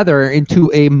together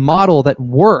into a model that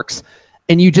works,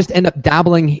 and you just end up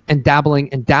dabbling and dabbling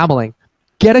and dabbling.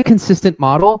 Get a consistent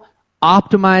model,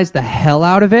 optimize the hell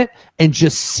out of it, and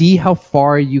just see how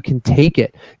far you can take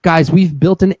it. Guys, we've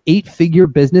built an 8-figure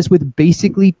business with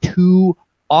basically 2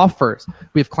 offers.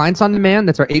 We have Clients on Demand,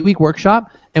 that's our 8-week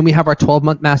workshop, and we have our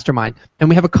 12-month mastermind. And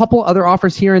we have a couple other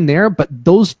offers here and there, but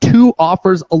those 2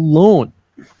 offers alone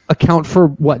account for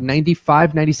what,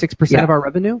 95, 96% of our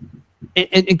revenue?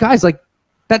 And guys, like,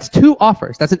 that's 2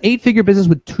 offers. That's an 8-figure business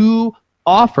with 2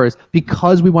 offers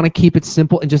because we want to keep it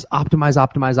simple and just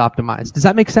optimize. Does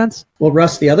that make sense? Well,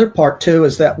 Russ, the other part too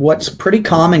is that what's pretty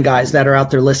common, guys that are out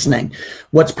there listening,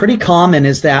 what's pretty common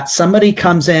is that somebody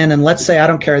comes in and, let's say, I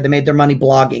don't care, they made their money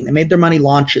blogging, they made their money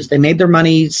launches, they made their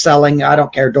money selling, I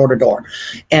don't care, door to door.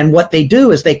 And what they do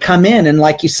is they come in and,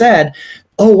 like you said,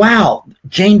 oh, wow,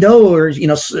 Jane Doe or, you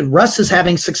know, Russ is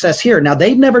having success here. Now,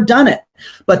 they've never done it,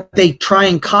 but they try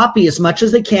and copy as much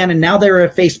as they can. And now they're a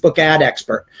Facebook ad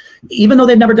expert, even though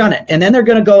they've never done it. And then they're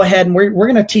going to go ahead and we're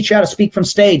going to teach you how to speak from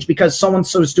stage because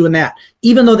so-and-so is doing that,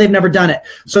 even though they've never done it.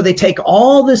 So they take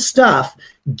all this stuff,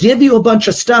 give you a bunch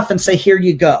of stuff and say, here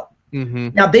you go. Mm-hmm.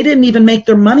 Now, they didn't even make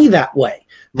their money that way.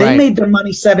 They made their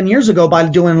money 7 years ago by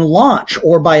doing a launch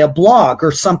or by a blog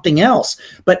or something else.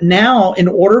 But now, in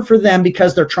order for them,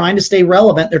 because they're trying to stay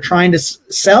relevant, they're trying to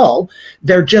sell,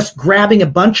 they're just grabbing a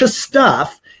bunch of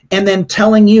stuff and then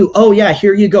telling you, oh, yeah,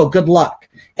 here you go. Good luck.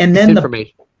 And then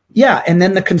and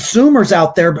then the consumers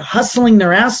out there hustling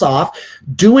their ass off,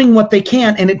 doing what they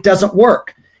can, and it doesn't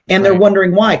work. And they're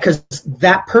wondering why, because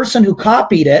that person who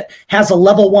copied it has a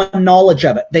level 1 knowledge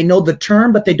of it. They know the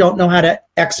term, but they don't know how to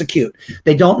execute.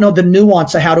 They don't know the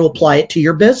nuance of how to apply it to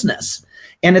your business.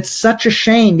 And it's such a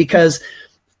shame because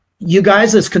you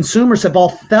guys as consumers have all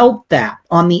felt that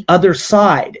on the other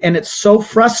side. And it's so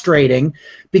frustrating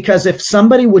because if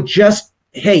somebody would just,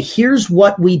 hey, here's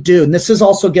what we do. And this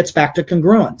also gets back to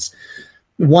congruence.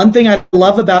 One thing I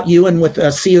love about you and with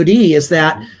COD is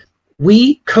that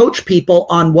we coach people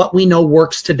on what we know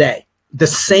works today. The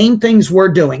same things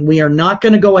we're doing. We are not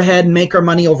going to go ahead and make our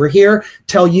money over here,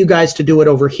 tell you guys to do it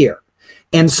over here.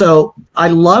 And so I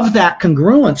love that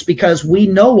congruence because we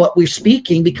know what we're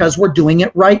speaking because we're doing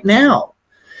it right now.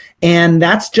 And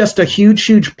that's just a huge,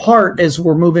 huge part as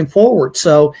we're moving forward.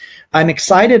 So I'm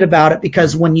excited about it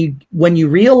because when you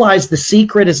realize the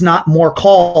secret is not more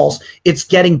calls, it's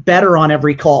getting better on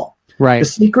every call. Right. The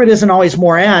secret isn't always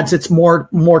more ads. It's more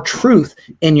truth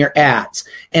in your ads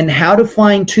and how to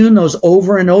fine tune those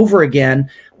over and over again.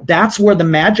 That's where the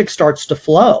magic starts to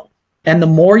flow. And the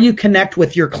more you connect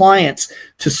with your clients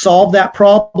to solve that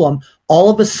problem,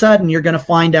 all of a sudden you're going to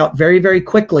find out very, very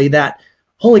quickly that,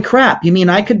 holy crap, you mean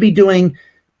I could be doing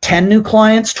 10 new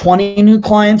clients, 20 new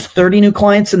clients, 30 new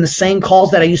clients in the same calls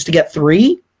that I used to get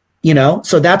 3? You know,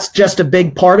 so that's just a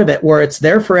big part of it where it's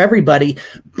there for everybody,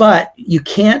 but you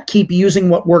can't keep using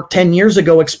what worked 10 years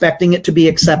ago, expecting it to be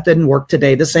accepted and work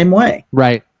today the same way.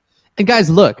 Right. And guys,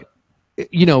 look,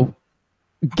 you know,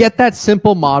 get that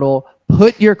simple model,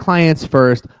 put your clients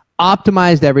first,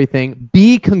 optimize everything,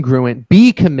 be congruent,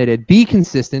 be committed, be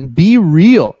consistent, be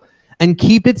real, and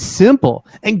keep it simple.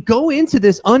 And go into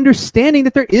this understanding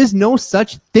that there is no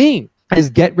such thing as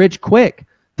get rich quick.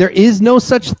 There is no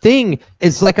such thing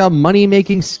as like a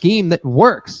money-making scheme that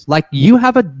works. Like you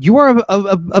are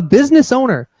a business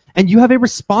owner, and you have a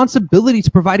responsibility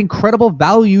to provide incredible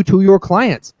value to your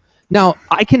clients. Now,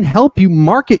 I can help you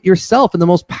market yourself in the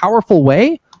most powerful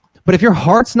way, but if your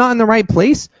heart's not in the right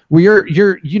place, where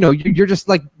you're just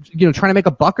like, trying to make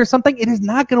a buck or something, it is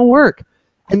not going to work.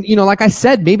 And like I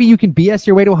said, maybe you can BS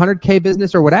your way to a 100K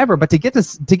business or whatever, but to get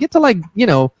to like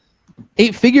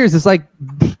 8 figures is like,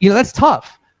 that's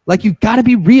tough. Like you've got to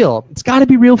be real. It's got to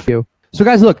be real for you. So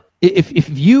guys, look, if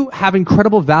you have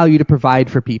incredible value to provide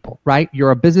for people, right?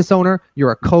 You're a business owner, you're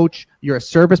a coach, you're a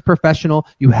service professional,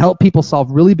 you help people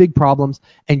solve really big problems,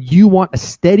 and you want a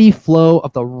steady flow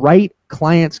of the right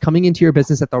clients coming into your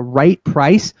business at the right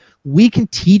price, we can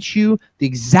teach you the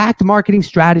exact marketing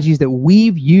strategies that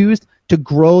we've used to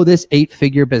grow this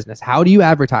 8-figure business. How do you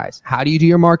advertise? How do you do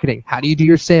your marketing? How do you do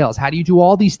your sales? How do you do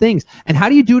all these things? And how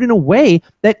do you do it in a way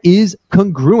that is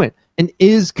congruent and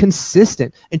is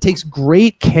consistent and takes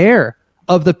great care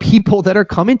of the people that are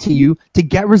coming to you to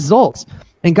get results?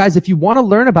 And guys, if you want to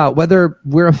learn about whether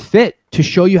we're a fit to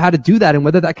show you how to do that and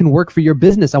whether that can work for your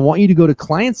business, I want you to go to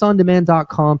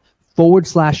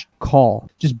clientsondemand.com/call.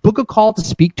 Just book a call to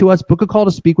speak to us, book a call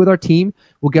to speak with our team.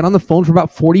 We'll get on the phone for about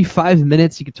 45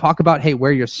 minutes. You can talk about, hey,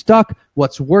 where you're stuck,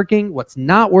 what's working, what's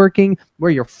not working,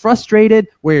 where you're frustrated,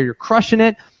 where you're crushing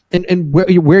it, and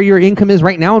where your income is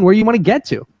right now and where you want to get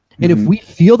to. And if we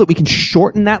feel that we can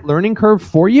shorten that learning curve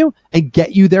for you and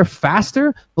get you there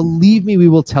faster, believe me, we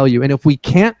will tell you. And if we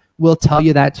can't, we'll tell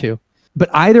you that too. But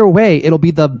either way, it'll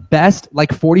be the best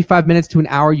like 45 minutes to an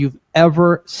hour you've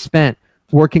ever spent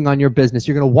working on your business.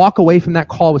 You're going to walk away from that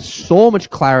call with so much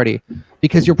clarity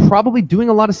because you're probably doing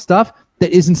a lot of stuff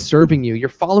that isn't serving you. You're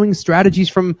following strategies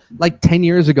from like 10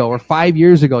 years ago or 5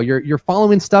 years ago. You're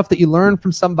following stuff that you learned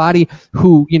from somebody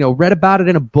who, read about it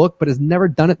in a book but has never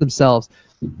done it themselves.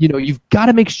 You've got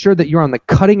to make sure that you're on the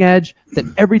cutting edge, that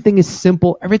everything is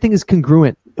simple, everything is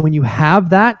congruent. And when you have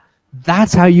that,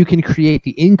 that's how you can create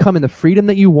the income and the freedom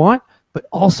that you want, but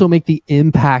also make the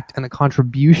impact and the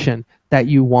contribution that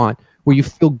you want, where you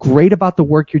feel great about the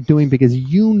work you're doing because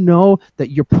you know that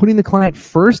you're putting the client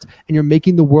first and you're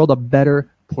making the world a better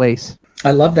place. I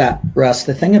love that, Russ.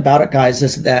 The thing about it, guys,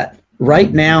 is that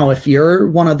right now, if you're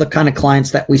one of the kind of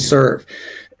clients that we serve,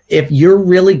 if you're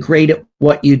really great at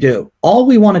what you do, all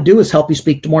we want to do is help you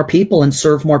speak to more people and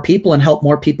serve more people and help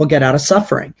more people get out of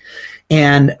suffering.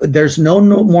 And there's no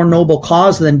more noble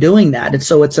cause than doing that. And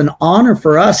so it's an honor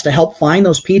for us to help find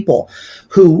those people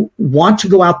who want to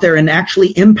go out there and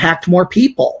actually impact more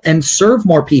people and serve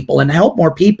more people and help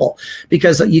more people,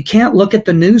 because you can't look at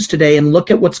the news today and look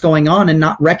at what's going on and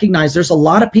not recognize there's a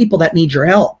lot of people that need your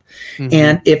help. Mm-hmm.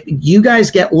 And if you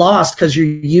guys get lost because you're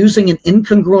using an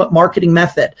incongruent marketing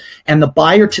method and the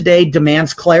buyer today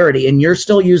demands clarity and you're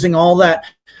still using all that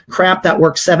crap that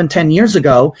worked 7-10 years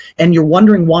ago and you're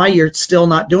wondering why you're still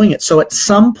not doing it. So at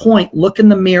some point, look in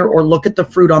the mirror or look at the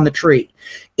fruit on the tree.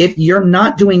 If you're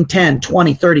not doing 10,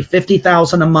 20, 30,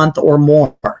 50,000 a month or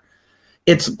more,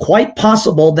 it's quite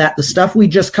possible that the stuff we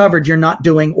just covered you're not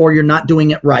doing, or you're not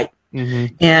doing it right.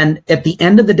 Mm-hmm. And at the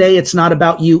end of the day, it's not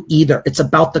about you either. It's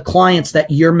about the clients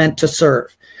that you're meant to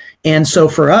serve. And so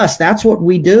for us, that's what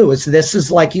we do. This is,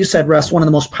 like you said, Russ, one of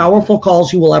the most powerful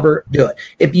calls you will ever do it.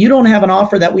 If you don't have an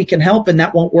offer that we can help and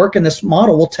that won't work in this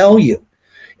model, we'll tell you.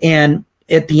 And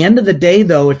at the end of the day,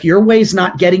 though, if your way's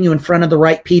not getting you in front of the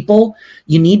right people,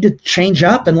 you need to change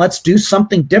up and let's do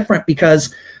something different,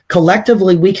 because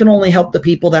collectively we can only help the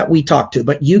people that we talk to,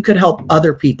 but you could help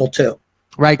other people too.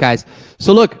 Right, guys.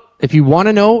 So look, if you want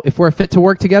to know if we're fit to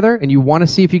work together and you want to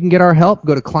see if you can get our help,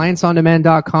 go to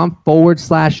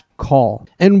clientsondemand.com/call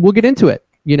and we'll get into it.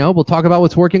 We'll talk about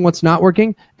what's working, what's not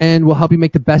working, and we'll help you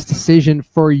make the best decision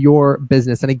for your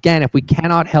business. And again, if we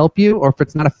cannot help you, or if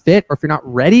it's not a fit, or if you're not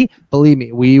ready, believe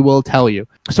me, we will tell you.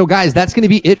 So guys, that's going to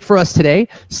be it for us today.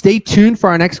 Stay tuned for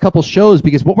our next couple shows,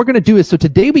 because what we're going to do is, so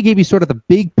today we gave you sort of the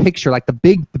big picture, like the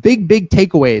big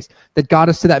takeaways that got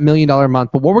us to that $1 million a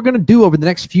month. But what we're going to do over the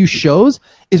next few shows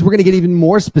is we're going to get even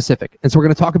more specific. And so we're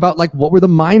going to talk about like what were the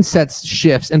mindset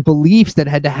shifts and beliefs that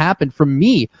had to happen for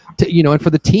me to, and for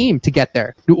the team to get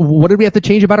there. What did we have to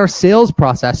change about our sales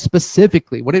process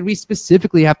specifically? What did we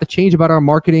specifically have to change about our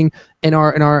marketing and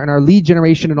our lead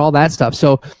generation and all that stuff?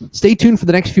 So stay tuned for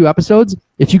the next few episodes.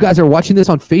 If you guys are watching this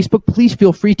on Facebook, please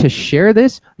feel free to share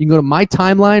this. You can go to my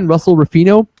timeline, Russell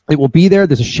Ruffino, It will be there.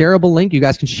 There's a shareable link. You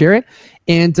guys can share it.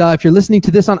 And if you're listening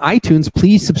to this on iTunes,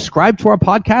 please subscribe to our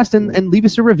podcast and leave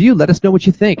us a review. Let us know what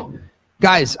you think.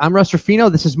 Guys, I'm Russ Ruffino.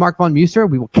 This is Mark Von Muser.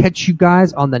 We will catch you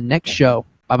guys on the next show.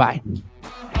 Bye-bye.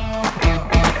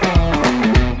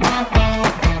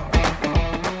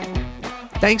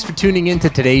 Thanks for tuning in to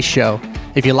today's show.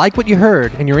 If you like what you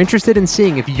heard and you're interested in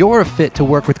seeing if you're a fit to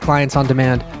work with Clients on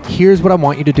Demand, here's what I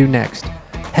want you to do next.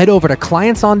 Head over to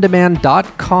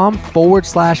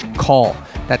clientsondemand.com/call.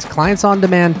 That's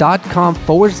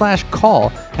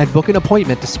clientsondemand.com/call and book an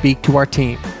appointment to speak to our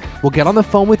team. We'll get on the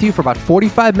phone with you for about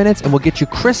 45 minutes and we'll get you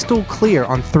crystal clear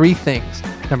on 3 things.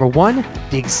 Number 1,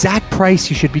 the exact price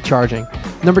you should be charging.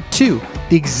 Number 2,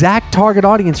 the exact target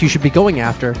audience you should be going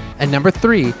after. And number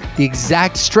 3, the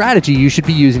exact strategy you should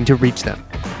be using to reach them.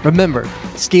 Remember,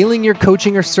 scaling your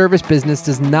coaching or service business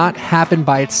does not happen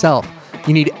by itself.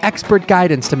 You need expert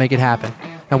guidance to make it happen.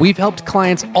 Now, we've helped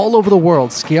clients all over the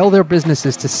world scale their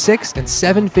businesses to 6 and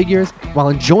 7 figures while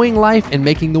enjoying life and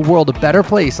making the world a better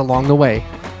place along the way.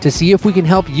 To see if we can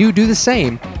help you do the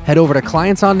same, head over to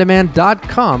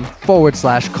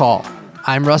clientsondemand.com/call.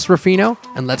 I'm Russ Ruffino,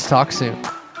 and let's talk soon.